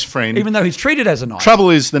knight is his friend. Even though he's treated as a knight.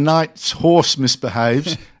 Trouble is the knight's horse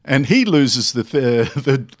misbehaves and he loses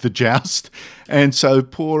the joust, and so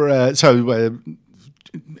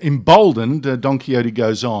emboldened, Don Quixote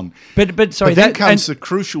goes on. But sorry, then comes the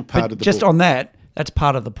crucial part of the just book. on that's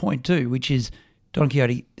part of the point too, which is Don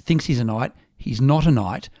Quixote thinks he's a knight. He's not a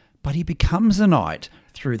knight, but he becomes a knight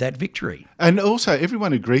through that victory. And also,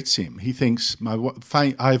 everyone who greets him, he thinks,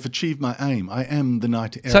 I've achieved my aim. I am the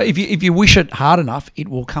knight errant. So if you wish it hard enough, it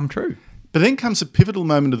will come true. But then comes a pivotal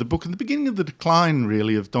moment of the book, and the beginning of the decline,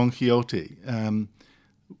 really, of Don Quixote,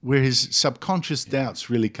 where his subconscious doubts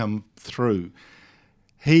really come through.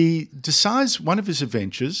 He decides one of his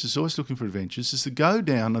adventures, he's always looking for adventures, is to go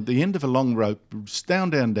down at the end of a long rope,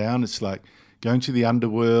 down. It's like going to the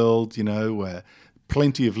underworld,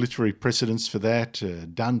 plenty of literary precedents for that,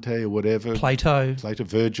 Dante or whatever. Plato,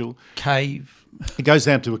 Virgil. Cave. He goes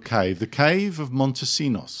down to a cave, the cave of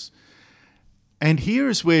Montesinos. And here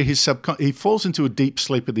is where he falls into a deep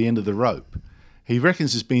sleep at the end of the rope. He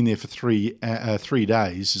reckons he's been there for 3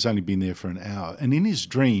 days, has only been there for an hour. And in his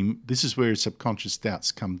dream, this is where his subconscious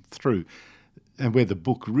doubts come through, and where the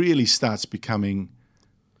book really starts becoming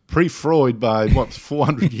pre-Freud by,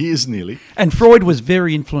 400 years nearly. And Freud was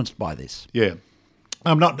very influenced by this. Yeah.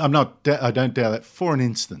 I don't doubt that for an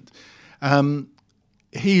instant.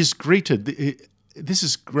 He is greeted, this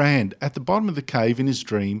is grand, at the bottom of the cave in his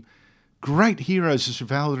dream, great heroes of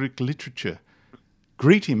chivalric literature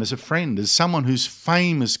greet him as a friend, as someone whose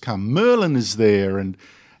fame has come. Merlin is there, and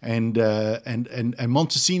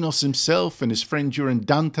Montesinos himself, and his friend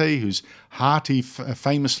Durandante, whose heart he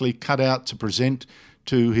famously cut out to present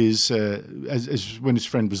to his, as when his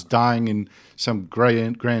friend was dying in some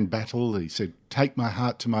grand battle. He said, "Take my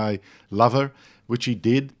heart to my lover," which he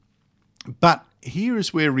did. But here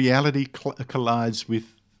is where reality collides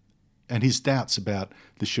with, and his doubts about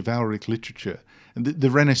the chivalric literature and the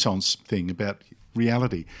Renaissance thing about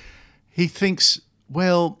reality. He thinks,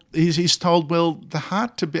 he's told, the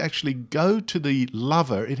heart to actually go to the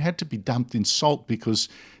lover, it had to be dumped in salt because,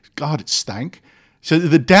 God, it stank. So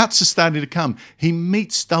the doubts are starting to come. He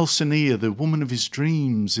meets Dulcinea, the woman of his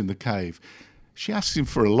dreams, in the cave. She asks him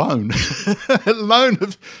for a loan, a loan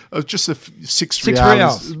of just 6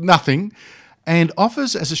 reals, nothing, and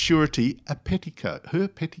offers as a surety her petticoat.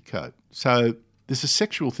 So there's a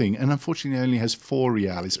sexual thing, and unfortunately only has 4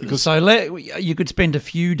 reales. You could spend a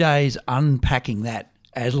few days unpacking that,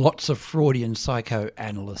 as lots of Freudian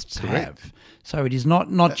psychoanalysts have. So it is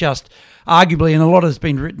not just, arguably, and a lot has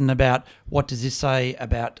been written about what does this say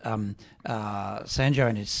about Sancho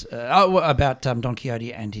and his, about Don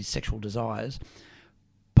Quixote and his sexual desires,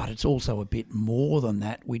 but it's also a bit more than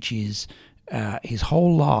that, which is his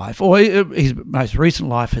whole life, or his most recent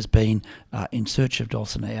life, has been in search of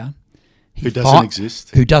Dulcinea. Who doesn't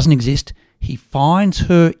exist. He finds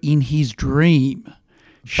her in his dream.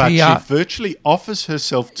 But she virtually offers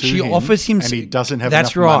herself to him. And he doesn't have enough money.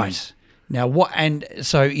 That's right. Now, what? And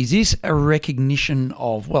so, is this a recognition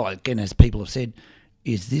of? Well, again, as people have said,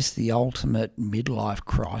 is this the ultimate midlife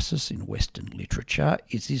crisis in Western literature?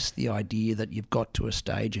 Is this the idea that you've got to a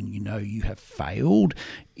stage and you have failed?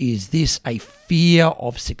 Is this a fear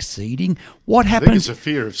of succeeding? What happens? I think it's a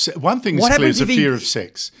fear of one thing is clear: is a fear of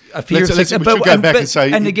sex. A fear of sex. We should go back and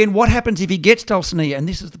say. And again, what happens if he gets Dulcinea? And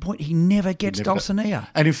this is the point: he never gets Dulcinea.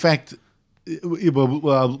 And in fact,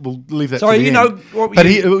 we'll leave that. Sorry, for the end. But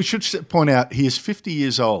we should point out he is 50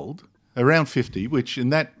 years old, around 50, which at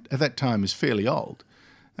that time is fairly old.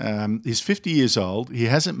 He's 50 years old. He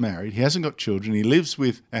hasn't married. He hasn't got children. He lives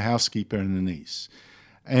with a housekeeper and a niece.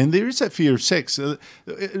 And there is that fear of sex.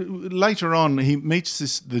 Later on, he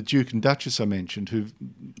meets the Duke and Duchess I mentioned, who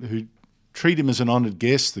treat him as an honoured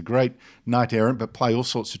guest, the great knight errant, but play all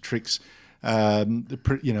sorts of tricks,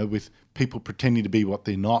 with people pretending to be what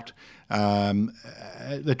they're not.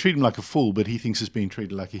 They treat him like a fool, but he thinks he's being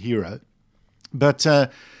treated like a hero. But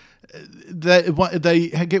they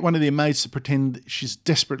get one of their maids to pretend she's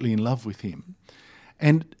desperately in love with him.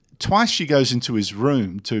 And twice she goes into his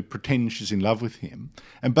room to pretend she's in love with him.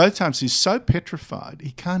 And both times he's so petrified,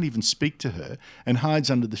 he can't even speak to her and hides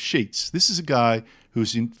under the sheets. This is a guy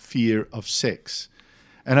who's in fear of sex.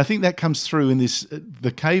 And I think that comes through in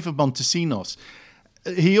the Cave of Montesinos.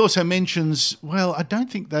 he also mentions, well, I don't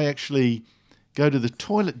think they actually go to the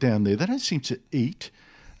toilet down there. They don't seem to eat.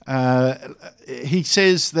 He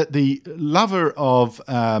says that the lover of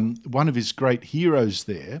one of his great heroes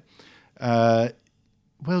there,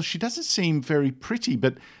 well, she doesn't seem very pretty,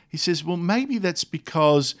 but he says, well, maybe that's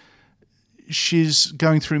because she's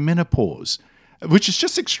going through menopause, which is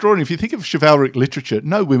just extraordinary. If you think of chivalric literature,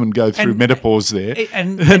 no women go through menopause there,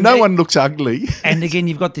 and no one looks ugly. And again,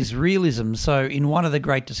 you've got this realism. So in one of the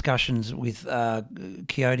great discussions with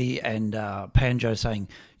Quixote and Panjo saying,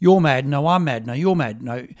 you're mad, no, I'm mad, no, you're mad,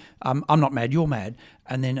 no, I'm not mad, you're mad.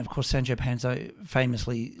 And then, of course, Sancho Panza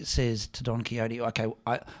famously says to Don Quixote, okay,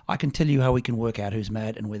 I can tell you how we can work out who's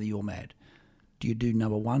mad and whether you're mad. Do you do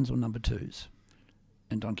number ones or number twos?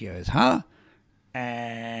 And Don Quixote goes, huh?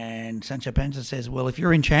 And Sancho Panza says, well, if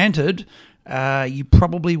you're enchanted, you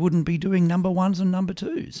probably wouldn't be doing number ones and number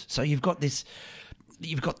twos. So you've got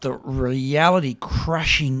the reality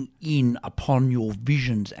crashing in upon your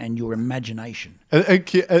visions and your imagination.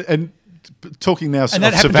 And talking now of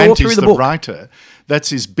happens all Cervantes, through the the book. writer, that's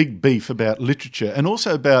his big beef about literature, and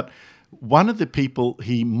also about one of the people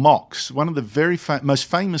he mocks, one of the very most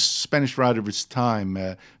famous Spanish writer of his time,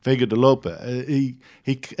 Vega de Lope. He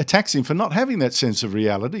attacks him for not having that sense of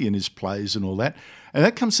reality in his plays and all that. And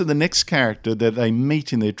that comes to the next character that they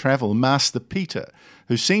meet in their travel, Master Peter,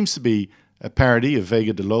 who seems to be a parody of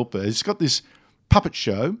Vega de Lope. He's got this puppet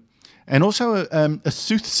show, and also a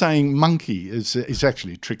soothsaying monkey is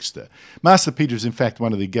actually a trickster. Master Peter is, in fact,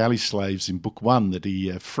 one of the galley slaves in Book One that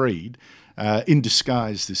he freed, in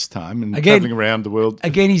disguise this time, and travelling around the world.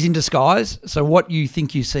 Again, he's in disguise, so what you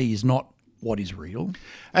think you see is not what is real.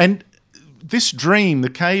 And this dream, the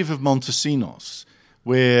cave of Montesinos,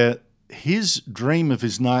 where his dream of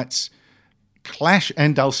his knights clash,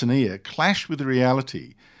 and Dulcinea, clash with the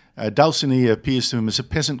reality. Dulcinea appears to him as a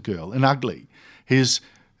peasant girl and ugly. His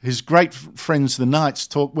great friends, the knights,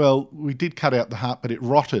 talk, well, we did cut out the heart, but it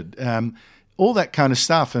rotted. All that kind of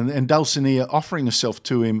stuff. And Dulcinea offering herself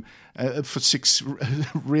to him for 6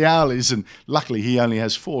 reales, and luckily he only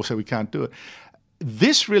has 4, so we can't do it.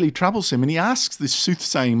 This really troubles him, and he asks this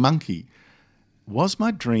soothsaying monkey, was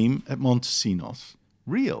my dream at Montesinos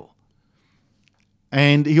real?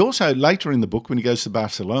 And he also, later in the book, when he goes to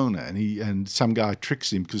Barcelona and some guy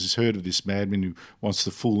tricks him because he's heard of this madman who wants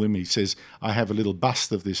to fool him, he says, I have a little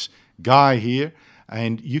bust of this guy here,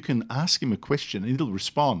 and you can ask him a question and he'll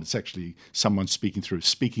respond. It's actually someone speaking through a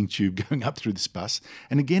speaking tube going up through this bus.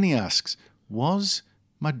 And again he asks, was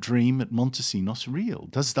my dream at Montesinos real?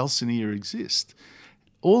 Does Dulcinea exist?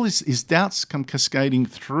 All his doubts come cascading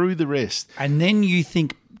through the rest. And then you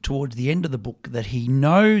think towards the end of the book that he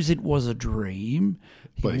knows it was a dream.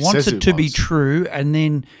 He wants it to be true. And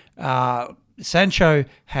then Sancho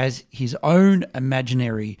has his own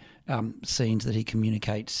imaginary scenes that he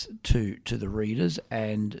communicates to the readers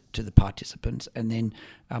and to the participants. And then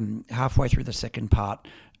halfway through the second part,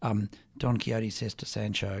 Don Quixote says to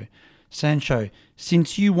Sancho,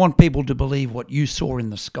 since you want people to believe what you saw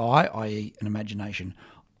in the sky, i.e. an imagination,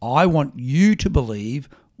 I want you to believe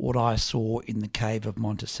what I saw in the cave of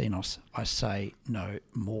Montesinos. I say no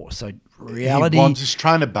more. So reality... He's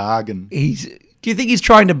trying to bargain. Do you think he's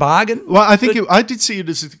trying to bargain? Well, I think I did see it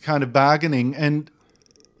as a kind of bargaining, and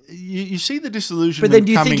you see the disillusionment. But then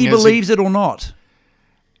do you think he believes it or not?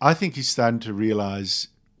 I think he's starting to realise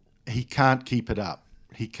he can't keep it up.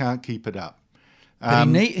 He can't keep it up. But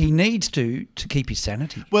he needs to keep his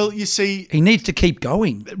sanity. Well, you see... He needs to keep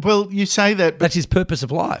going. Well, you say that... That's his purpose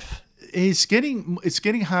of life. It's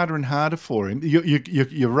getting harder and harder for him.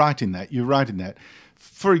 You're right in that. You're right in that.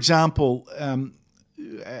 For example,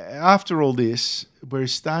 after all this, where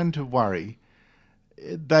he's starting to worry,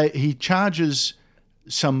 he charges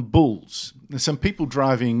some bulls, some people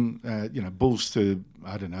driving, bulls to,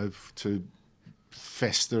 I don't know, to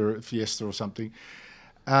Fiesta or something.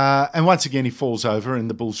 And once again, he falls over and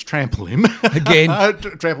the bulls trample him.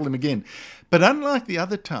 Trample him again. But unlike the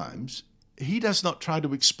other times, he does not try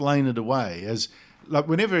to explain it away. As like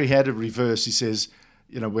whenever he had a reverse, he says,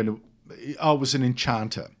 when I was an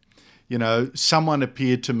enchanter. Someone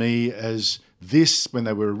appeared to me as this when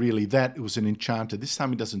they were really that. It was an enchanter. This time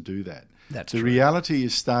he doesn't do that. That's the true. reality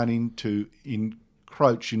is starting to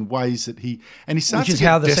encroach in ways that he starts. Which is to get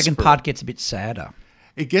how the desperate. second part gets a bit sadder.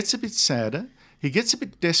 It gets a bit sadder. He gets a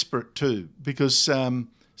bit desperate too, because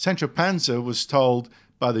Sancho Panza was told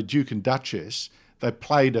by the Duke and Duchess, they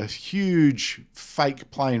played a huge fake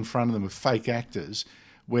play in front of them of fake actors,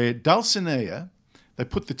 where Dulcinea, they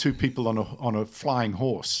put the two people on a flying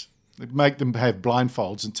horse. They make them have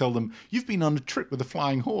blindfolds and tell them, you've been on a trip with a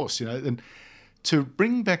flying horse, and to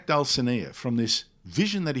bring back Dulcinea from this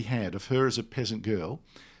vision that he had of her as a peasant girl,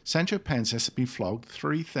 Sancho Panza has been flogged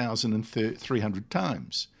 3,300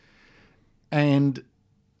 times. And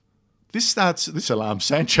this alarms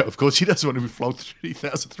Sancho, of course. He doesn't want to be flogged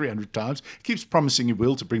 3,300 times. He keeps promising he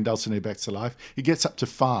will to bring Dulcinea back to life. He gets up to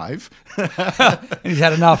 5. He's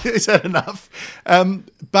had enough. He's had enough.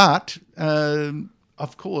 But,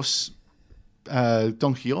 of course,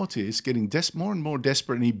 Don Quixote is getting more and more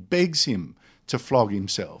desperate, and he begs him to flog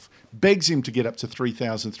himself, begs him to get up to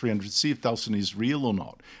 3,300, see if Dulcinea is real or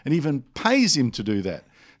not, and even pays him to do that.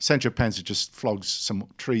 Sancho Panza just flogs some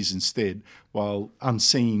trees instead, while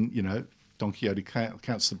unseen, Don Quixote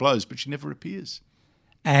counts the blows, but she never appears.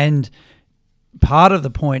 And part of the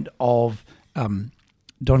point of Don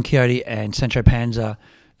Quixote and Sancho Panza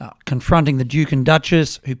confronting the Duke and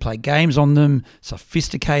Duchess, who play games on them,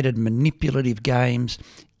 sophisticated, manipulative games,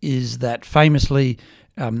 is that famously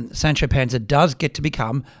Sancho Panza does get to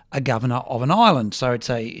become a governor of an island. So it's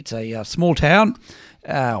a small town.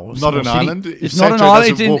 Not an island. It's Sancho not an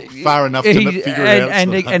island. Doesn't walk far enough to figure it out.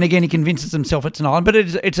 And again, he convinces himself it's an island, but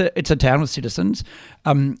it's a town with citizens.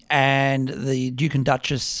 And the Duke and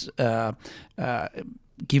Duchess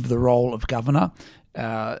give the role of governor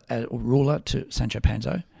or ruler to Sancho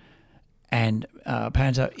Panza, and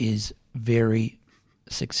Panza is very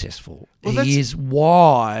successful. He is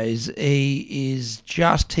wise. He is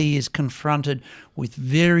confronted with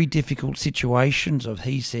very difficult situations of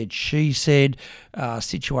he said, she said,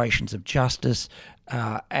 situations of justice,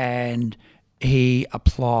 and he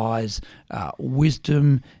applies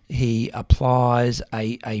wisdom. He applies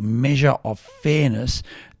a measure of fairness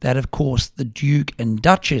that, of course, the Duke and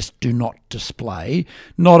Duchess do not display,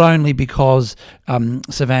 not only because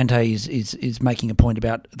Cervantes is making a point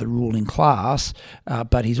about the ruling class,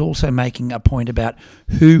 but he's also making a point about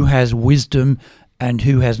who has wisdom and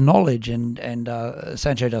who has knowledge. And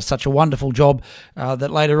Sancho does such a wonderful job that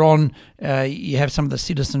later on you have some of the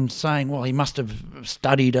citizens saying, well, he must have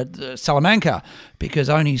studied at Salamanca, because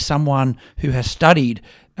only someone who has studied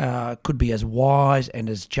could be as wise and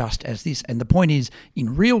as just as this. And the point is,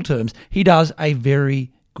 in real terms, he does a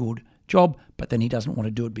very good job, but then he doesn't want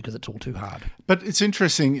to do it because it's all too hard. But it's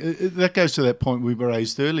interesting. That goes to that point we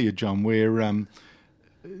raised earlier, John, where,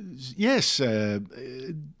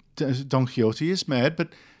 Don Quixote is mad, but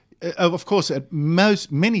of course,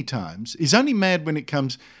 many times, he's only mad when it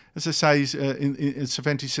comes, as I say,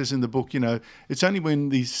 Cervantes says in the book, it's only when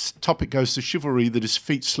the topic goes to chivalry that his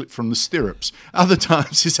feet slip from the stirrups. Other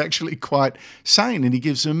times, he's actually quite sane, and he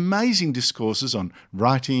gives amazing discourses on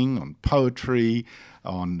writing, on poetry,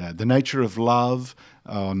 on the nature of love,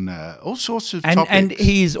 on all sorts of topics. And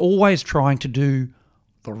he is always trying to do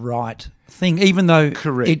the right thing, even though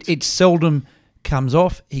it seldom comes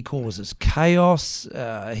off. He causes chaos.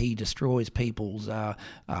 He destroys people's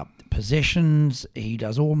possessions. He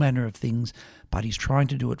does all manner of things, but he's trying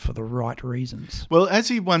to do it for the right reasons. Well, as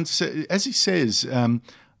he says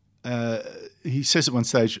at one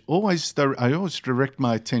stage, I always direct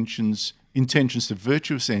my intentions to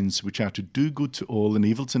virtuous ends, which are to do good to all and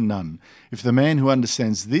evil to none. If the man who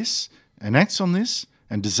understands this and acts on this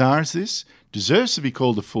and desires this deserves to be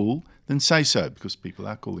called a fool, then say so, because people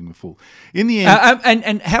are calling him a fool. In the end,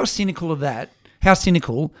 and how cynical of that? How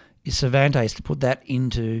cynical is Cervantes to put that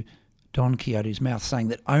into Don Quixote's mouth, saying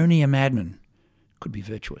that only a madman could be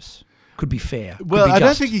virtuous, could be fair. Well, could be I don't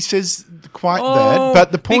just. think he says quite that,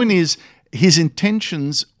 but the point is his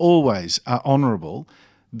intentions always are honourable.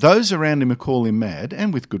 Those around him who call him mad,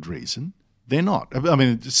 and with good reason. They're not. I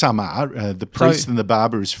mean, some are. The priest and the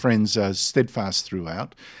barber, his friends, are steadfast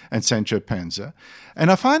throughout, and Sancho Panza.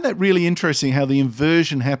 And I find that really interesting how the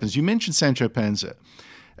inversion happens. You mentioned Sancho Panza.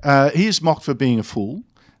 He is mocked for being a fool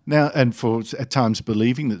now, and for at times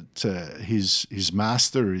believing that his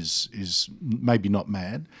master is maybe not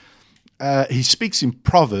mad. He speaks in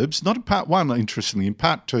proverbs, not in part one, interestingly. In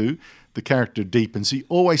part two, the character deepens. He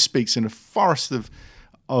always speaks in a forest of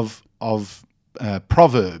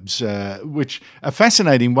proverbs, which a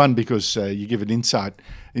fascinating one because you give an insight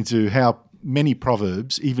into how many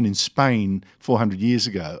proverbs, even in Spain 400 years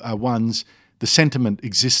ago, are ones the sentiment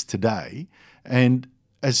exists today. And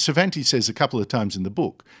as Cervantes says a couple of times in the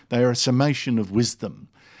book, they are a summation of wisdom.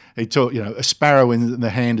 He taught, a sparrow in the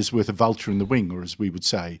hand is worth a vulture in the wing, or as we would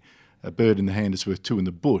say, a bird in the hand is worth two in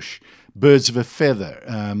the bush. Birds of a feather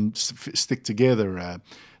stick together.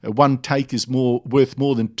 One take is worth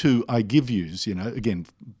more than two I give yous. Again,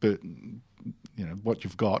 what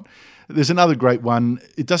you've got. There's another great one.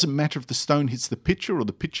 It doesn't matter if the stone hits the pitcher or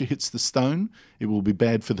the pitcher hits the stone. It will be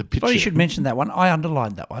bad for the pitcher. Well, you should mention that one. I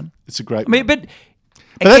underlined that one. It's a great one. But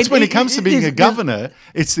But that's when it comes to being a governor,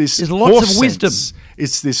 it's this there's lots horse of wisdom. sense.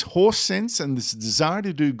 It's this horse sense and this desire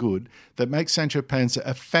to do good that makes Sancho Panza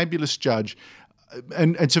a fabulous judge.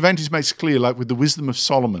 And Cervantes makes clear, like with the wisdom of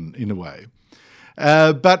Solomon in a way.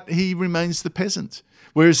 But he remains the peasant.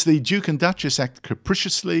 Whereas the Duke and Duchess act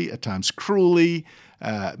capriciously, at times cruelly,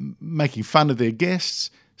 making fun of their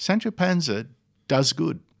guests. Sancho Panza does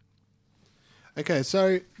good. Okay,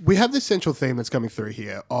 so we have this central theme that's coming through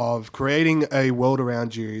here of creating a world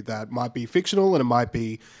around you that might be fictional and it might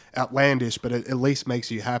be outlandish, but it at least makes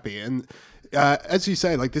you happy. And as you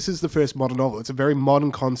say, like, this is the first modern novel. It's a very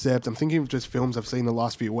modern concept. I'm thinking of just films I've seen the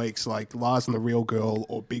last few weeks, like Lars and the Real Girl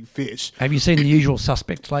or Big Fish. Have you seen The Usual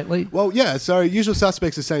Suspects lately? Well, yeah, so Usual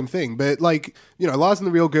Suspects the same thing. But, like, you know, Lars and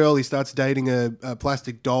the Real Girl, he starts dating a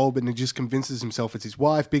plastic doll, and he just convinces himself it's his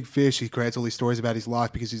wife. Big Fish, he creates all these stories about his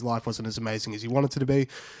life because his life wasn't as amazing as he wanted it to be.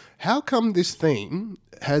 How come this theme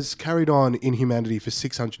has carried on in humanity for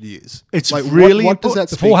 600 years? It's like, really what does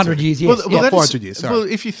that speak 400 to? years, yes. Well, 400 years, sorry. Well,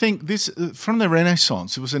 if you think this, from the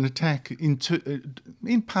Renaissance, it was an attack in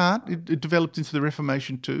part, it developed into the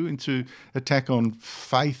Reformation too, into attack on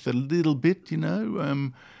faith a little bit, you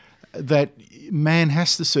know, that man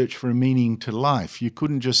has to search for a meaning to life. You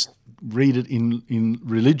couldn't just read it in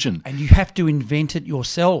religion. And you have to invent it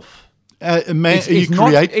yourself. It's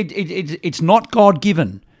not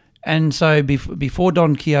God-given. And so before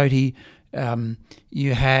Don Quixote,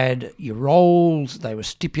 you had your roles. They were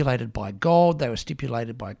stipulated by God. They were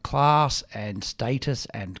stipulated by class and status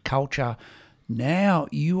and culture. Now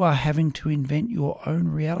you are having to invent your own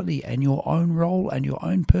reality and your own role and your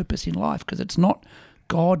own purpose in life because it's not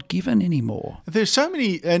God-given anymore. There's so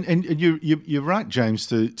many, and you're right, James,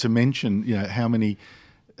 to mention, you know,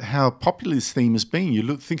 how popular this theme has been.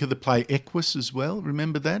 You think of the play Equus as well.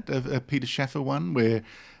 Remember that, a Peter Schaffer one, where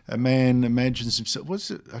a man imagines himself. What's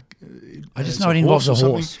it? I just know it involves a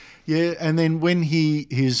horse. Yeah, and then when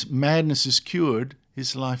his madness is cured,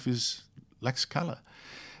 his life lacks colour,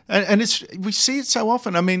 and we see it so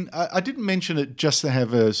often. I mean, I didn't mention it just to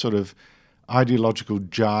have a sort of ideological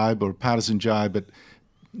jibe or a partisan jibe, but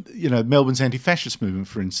you know, Melbourne's anti-fascist movement,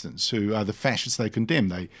 for instance, who are the fascists they condemn.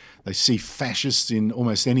 They see fascists in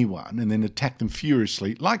almost anyone and then attack them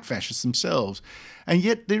furiously, like fascists themselves. And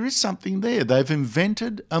yet there is something there. They've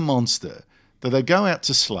invented a monster that they go out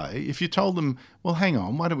to slay. If you told them, well, hang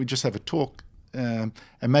on, why don't we just have a talk and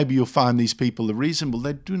maybe you'll find these people are reasonable,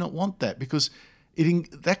 they do not want that because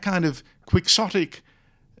that kind of quixotic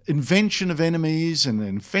invention of enemies and an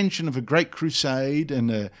invention of a great crusade and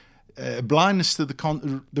a blindness to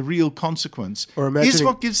the real consequence is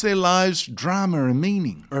what gives their lives drama and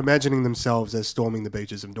meaning. Or imagining themselves as storming the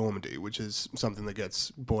beaches of Normandy, which is something that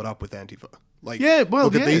gets brought up with Antifa. Like, yeah, well,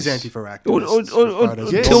 look at these Antifa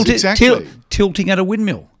activists. Tilting at a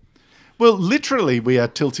windmill. Well, literally, we are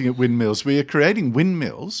tilting at windmills. We are creating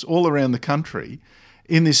windmills all around the country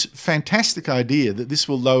in this fantastic idea that this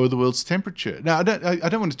will lower the world's temperature. Now, I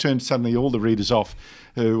don't want to turn suddenly all the readers off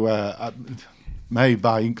who may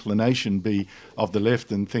by inclination be of the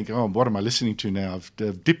left and think, oh, what am I listening to now? I've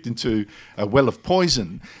dipped into a well of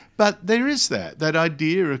poison. But there is that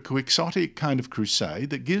idea, a quixotic kind of crusade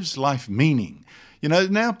that gives life meaning. You know,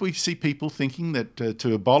 now we see people thinking that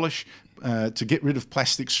to abolish, to get rid of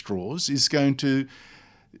plastic straws is going to...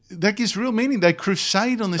 That gives real meaning. They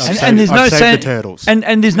crusade on this. And there's no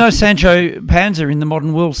and there's no Sancho Panza in the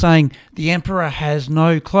modern world saying the emperor has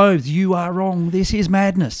no clothes. You are wrong. This is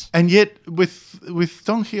madness. And yet, with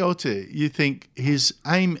Don Quixote, you think his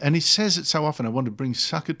aim, and he says it so often. I want to bring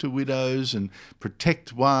succour to widows and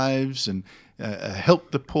protect wives and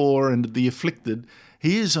help the poor and the afflicted.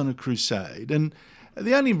 He is on a crusade, and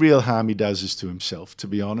the only real harm he does is to himself. To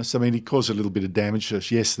be honest, I mean, he caused a little bit of damage to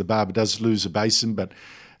us. Yes, the barber does lose a basin, but.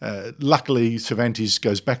 Luckily, Cervantes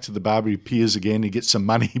goes back to the barber, he appears again, he gets some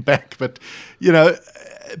money back. But, you know,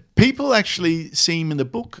 people actually seem in the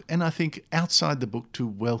book, and I think outside the book, to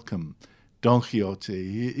welcome Don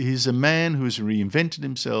Quixote. He's a man who has reinvented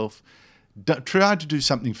himself, tried to do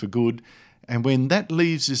something for good, and when that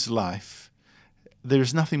leaves his life, there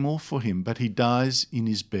is nothing more for him, but he dies in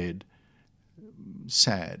his bed,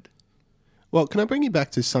 sad. Well, can I bring you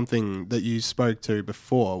back to something that you spoke to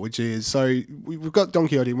before, which is, so we've got Don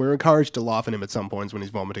Quixote and we're encouraged to laugh at him at some points when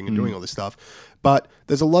he's vomiting and doing all this stuff, but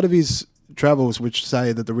there's a lot of his travels which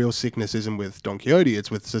say that the real sickness isn't with Don Quixote,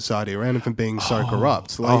 it's with society around him for being so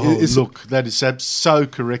corrupt. Look, that is so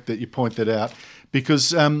correct that you point that out, because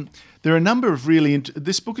there are a number of really...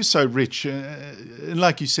 this book is so rich. And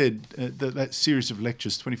like you said, that series of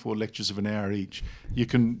lectures, 24 lectures of an hour each,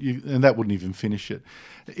 and that wouldn't even finish it.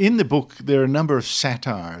 In the book, there are a number of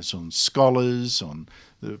satires on scholars, on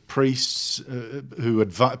the priests who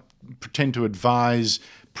pretend to advise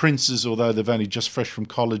princes, although they've only just fresh from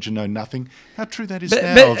college and know nothing. How true that is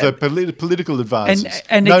now. The political advisors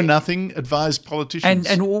know nothing, advise politicians.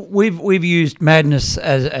 And we've used madness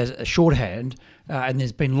as a shorthand, and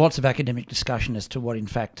there's been lots of academic discussion as to what, in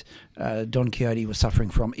fact, Don Quixote was suffering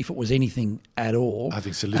from, if it was anything at all. I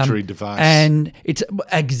think it's a literary device. And it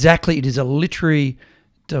is a literary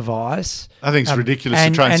device. I think it's ridiculous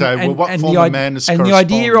to try and say, what form of madness corresponds? And the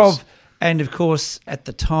idea of, and of course, at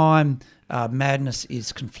the time, madness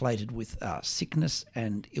is conflated with sickness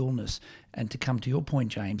and illness. And to come to your point,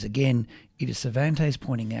 James, again, it is Cervantes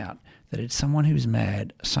pointing out that it's someone who is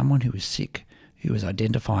mad, someone who is sick, who is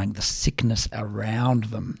identifying the sickness around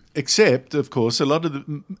them. Except, of course, a lot of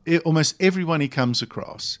almost everyone he comes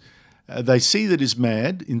across, they see that he's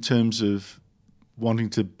mad in terms of wanting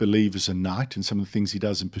to believe as a knight and some of the things he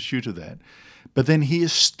does in pursuit of that. But then he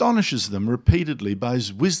astonishes them repeatedly by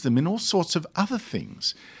his wisdom in all sorts of other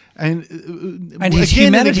things. And his again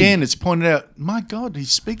humanity. And again, it's pointed out, my God, he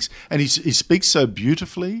speaks, and he speaks so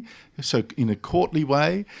beautifully, so in a courtly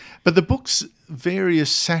way. But the book's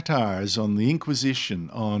various satires on the Inquisition,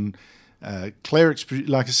 on clerics,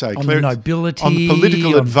 like I say, on the nobility, on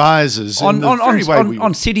political advisors,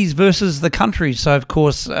 on cities versus the country. So, of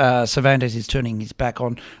course, Cervantes is turning his back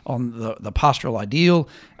on the pastoral ideal,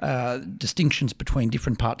 distinctions between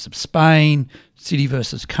different parts of Spain, city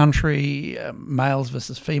versus country, males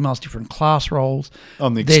versus females, different class roles.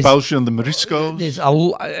 On the expulsion of the Moriscos.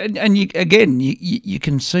 You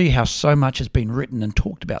can see how so much has been written and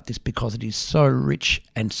talked about this because it is so rich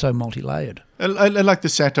and so multi-layered. I like the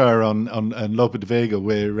satire on Lope de Vega,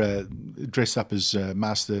 where dressed up as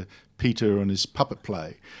Master Peter on his puppet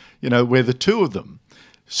play, where the two of them.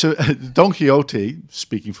 So Don Quixote,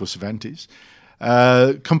 speaking for Cervantes,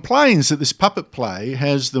 complains that this puppet play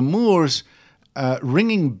has the Moors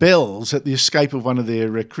ringing bells at the escape of one of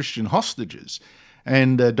their Christian hostages.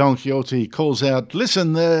 And Don Quixote calls out,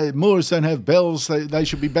 listen, the Moors don't have bells, they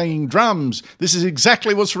should be banging drums. This is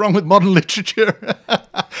exactly what's wrong with modern literature.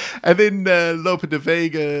 And then Lope de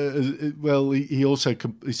Vega,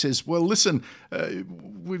 he says, well, listen,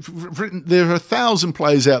 we've written, there are 1,000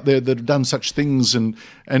 plays out there that have done such things and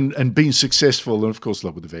been successful. And of course,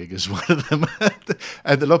 Lope de Vega is one of them.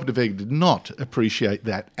 And the Lope de Vega did not appreciate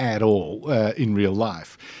that at all in real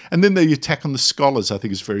life. And then the attack on the scholars, I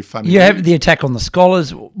think, is very funny. You have the attack on the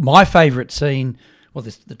scholars. My favourite scene, well,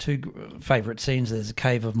 there's the two favourite scenes. There's the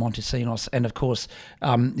Cave of Montesinos, and of course,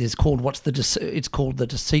 it's called the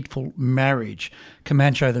Deceitful Marriage.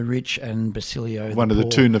 Camacho the Rich and Basilio one the of Poor.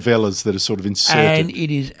 the two novellas that are sort of inserted. And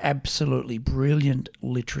it is absolutely brilliant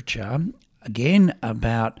literature, again,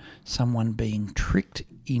 about someone being tricked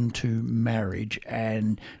into marriage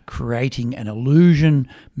and creating an illusion,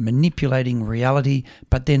 manipulating reality,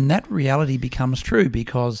 but then that reality becomes true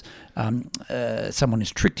because someone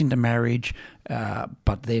is tricked into marriage,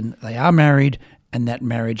 but then they are married, and that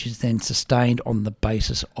marriage is then sustained on the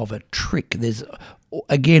basis of a trick. There's,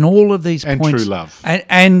 again, all of these and points. True love.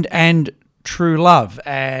 And true love.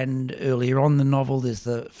 And earlier on in the novel, there's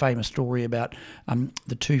the famous story about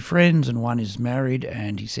the two friends, and one is married,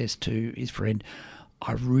 and he says to his friend,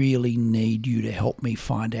 I really need you to help me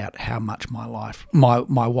find out how much my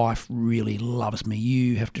wife really loves me.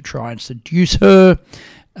 You have to try and seduce her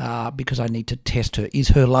because I need to test her. Is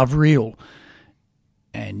her love real?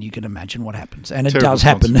 And you can imagine what happens, and it does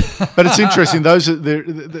happen. But it's interesting.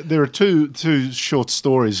 There are two short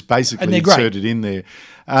stories basically inserted in there,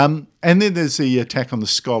 and then there's the attack on the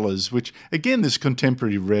scholars, which again there's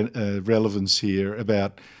contemporary relevance here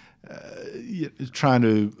about trying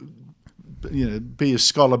to be a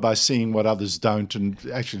scholar by seeing what others don't, and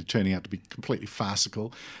actually turning out to be completely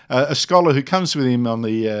farcical. A scholar who comes with him on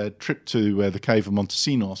the trip to the Cave of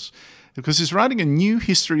Montesinos, because he's writing a new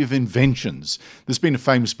history of inventions. There's been a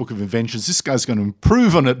famous book of inventions. This guy's going to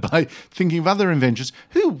improve on it by thinking of other inventions.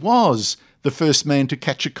 Who was the first man to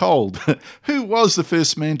catch a cold? Who was the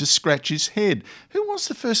first man to scratch his head? Who was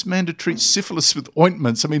the first man to treat syphilis with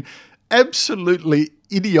ointments? I mean, absolutely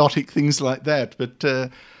idiotic things like that.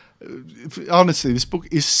 But honestly, this book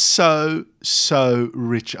is so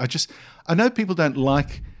rich. I know people don't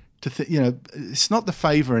like to it's not the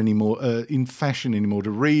favour anymore, in fashion anymore,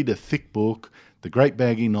 to read a thick book, the great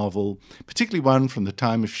baggy novel, particularly one from the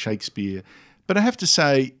time of Shakespeare. But I have to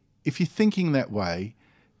say, if you're thinking that way,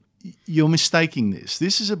 you're mistaking this.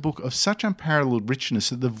 This is a book of such unparalleled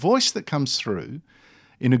richness that the voice that comes through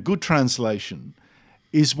in a good translation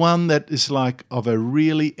is one that is like of a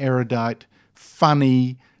really erudite,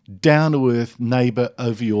 funny, down-to-earth neighbour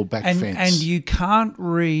over your back fence. And you can't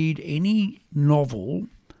read any novel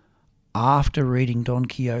after reading Don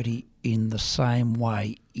Quixote in the same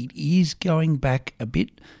way. It is going back a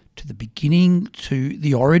bit to the beginning, to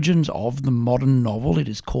the origins of the modern novel, it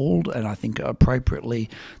is called, and I think appropriately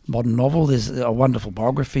modern novel. There's a wonderful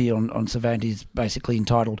biography on Cervantes basically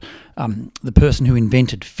entitled The Person Who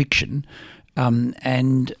Invented Fiction,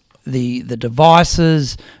 and the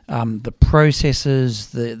devices, the processes,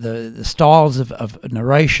 the styles of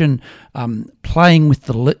narration, playing with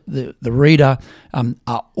the reader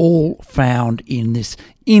are all found in this,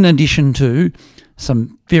 in addition to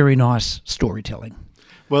some very nice storytelling.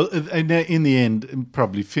 Well, and in the end, and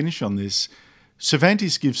probably finish on this,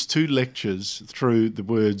 Cervantes gives 2 lectures through the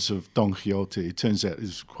words of Don Quixote, it turns out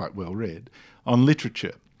is quite well read, on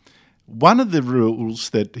literature. One of the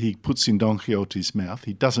rules that he puts in Don Quixote's mouth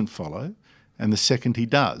he doesn't follow, and the second he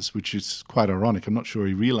does, which is quite ironic. I'm not sure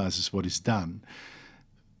he realises what he's done.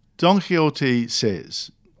 Don Quixote says,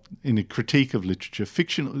 in a critique of literature,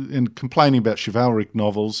 fiction, and complaining about chivalric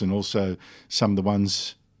novels and also some of the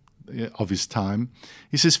ones of his time,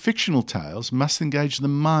 he says fictional tales must engage the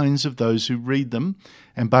minds of those who read them,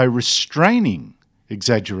 and by restraining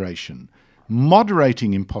exaggeration,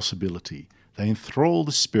 moderating impossibility, they enthrall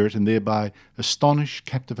the spirit and thereby astonish,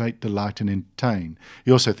 captivate, delight and entertain.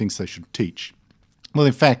 He also thinks they should teach. Well,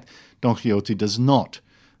 in fact, Don Quixote does not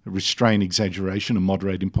restrain exaggeration and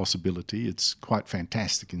moderate impossibility. It's quite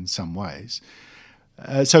fantastic in some ways.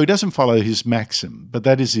 So he doesn't follow his maxim, but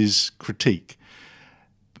that is his critique.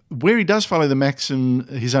 Where he does follow the maxim,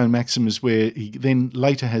 his own maxim, is where he then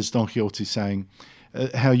later has Don Quixote saying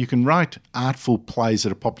how you can write artful plays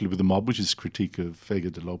that are popular with the mob, which is critique of Vega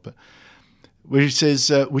de Lope, where he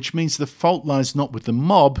says, which means the fault lies not with the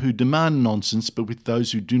mob who demand nonsense, but with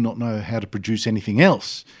those who do not know how to produce anything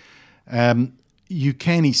else. You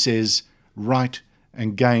can, he says, write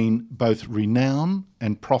and gain both renown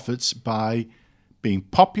and profits by being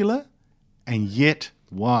popular and yet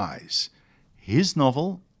wise. His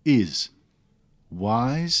novel is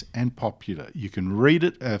wise and popular. You can read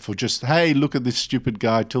it for just, hey, look at this stupid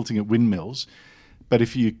guy tilting at windmills. But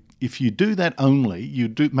if you do that only, you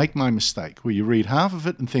do make my mistake where you read half of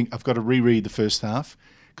it and think, I've got to reread the first half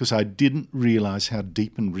because I didn't realise how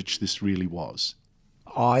deep and rich this really was.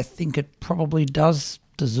 I think it probably does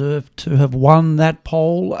deserve to have won that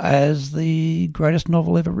poll as the greatest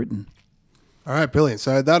novel ever written. All right, brilliant.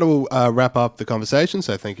 So that'll wrap up the conversation.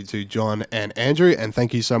 So thank you to John and Andrew, and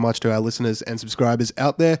thank you so much to our listeners and subscribers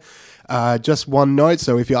out there. Just one note,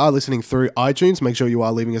 so if you are listening through iTunes, make sure you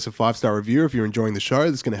are leaving us a 5-star review if you're enjoying the show.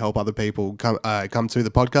 That's going to help other people come to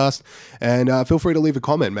the podcast. And feel free to leave a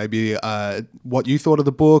comment, maybe what you thought of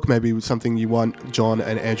the book, maybe something you want John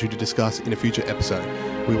and Andrew to discuss in a future episode.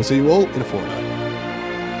 We will see you all in a fortnight.